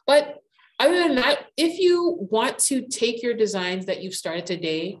 But other than that, if you want to take your designs that you've started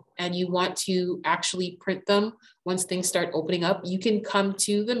today and you want to actually print them once things start opening up, you can come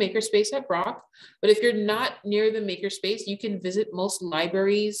to the Makerspace at Brock. But if you're not near the Makerspace, you can visit most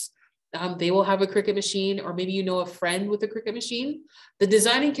libraries. They will have a Cricut machine, or maybe you know a friend with a Cricut machine. The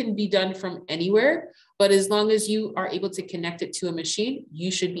designing can be done from anywhere, but as long as you are able to connect it to a machine,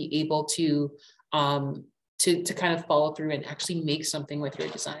 you should be able to kind of follow through and actually make something with your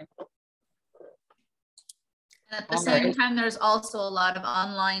design. And at the same time, there's also a lot of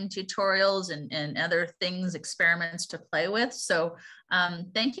online tutorials and other things, experiments to play with. So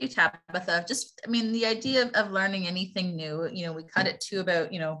thank you, Tabitha. Just, I mean, the idea of learning anything new, we cut it to about,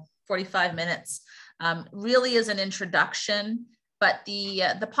 45 minutes, really is an introduction, but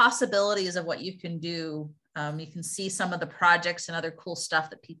the possibilities of what you can do You can see some of the projects and other cool stuff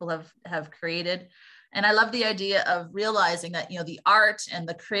that people have created. And I love the idea of realizing that, you know, the art and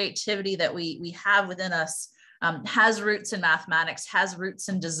the creativity that we have within us has roots in mathematics, has roots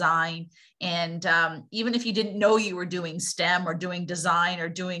in design. And even if you didn't know you were doing STEM or doing design or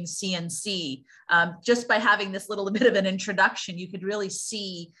doing CNC, just by having this little bit of an introduction, you could really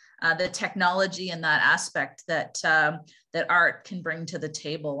see the technology and that aspect that that art can bring to the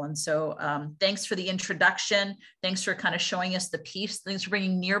table. And so thanks for the introduction. Thanks for kind of showing us the piece. Thanks for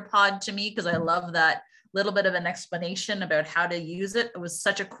bringing Nearpod to me, because I love that little bit of an explanation about how to use it. It was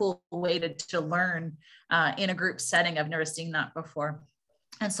such a cool way to learn in a group setting. I've never seen that before.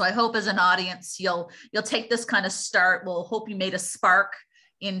 And so I hope as an audience, you'll take this kind of start. We'll hope you made a spark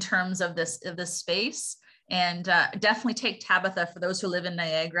in terms of this space. And definitely take Tabitha for those who live in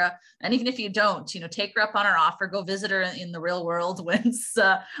Niagara. And even if you don't, you know, take her up on her offer, go visit her in the real world. Once,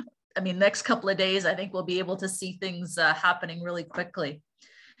 I mean, next couple of days, I think we'll be able to see things happening really quickly.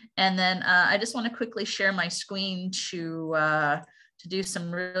 And then I just want to quickly share my screen to do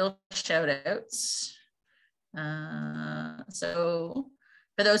some real shout outs. So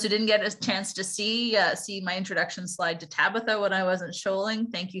for those who didn't get a chance to see my introduction slide to Tabitha when I wasn't showing,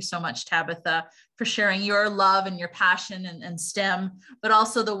 thank you so much, Tabitha, for sharing your love and your passion and STEM, but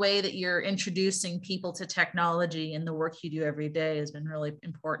also the way that you're introducing people to technology and the work you do every day has been really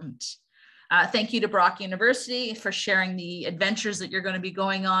important. Thank you to Brock University for sharing the adventures that you're going to be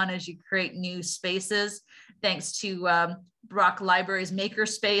going on as you create new spaces. Thanks to Brock Library's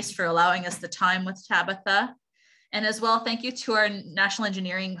Makerspace for allowing us the time with Tabitha. And as well, thank you to our National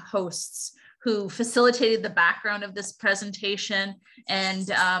Engineering hosts who facilitated the background of this presentation and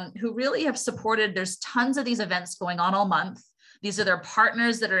who really have supported. There's tons of these events going on all month. These are their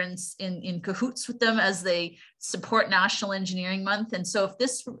partners that are in cahoots with them as they support National Engineering Month. And so if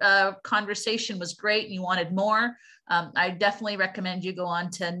this conversation was great and you wanted more, I definitely recommend you go on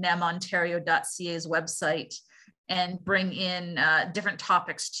to nemontario.ca's website and bring in different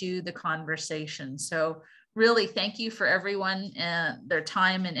topics to the conversation. So really, thank you for everyone and their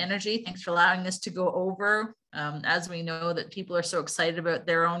time and energy. Thanks for allowing us to go over, as we know that people are so excited about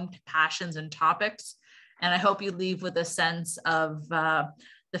their own passions and topics. And I hope you leave with a sense of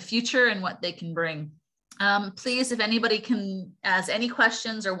the future and what they can bring. Please, if anybody has any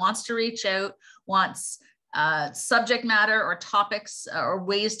questions or wants to reach out, wants subject matter or topics or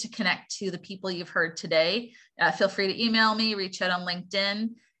ways to connect to the people you've heard today, feel free to email me, reach out on LinkedIn.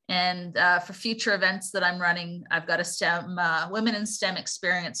 And for future events that I'm running, I've got a STEM, Women in STEM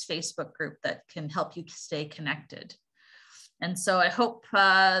Experience Facebook group that can help you stay connected. And so I hope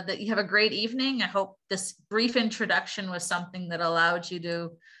that you have a great evening. I hope this brief introduction was something that allowed you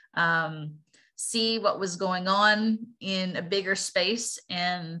to see what was going on in a bigger space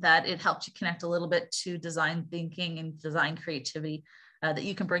and that it helped you connect a little bit to design thinking and design creativity that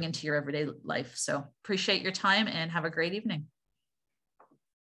you can bring into your everyday life. So appreciate your time and have a great evening.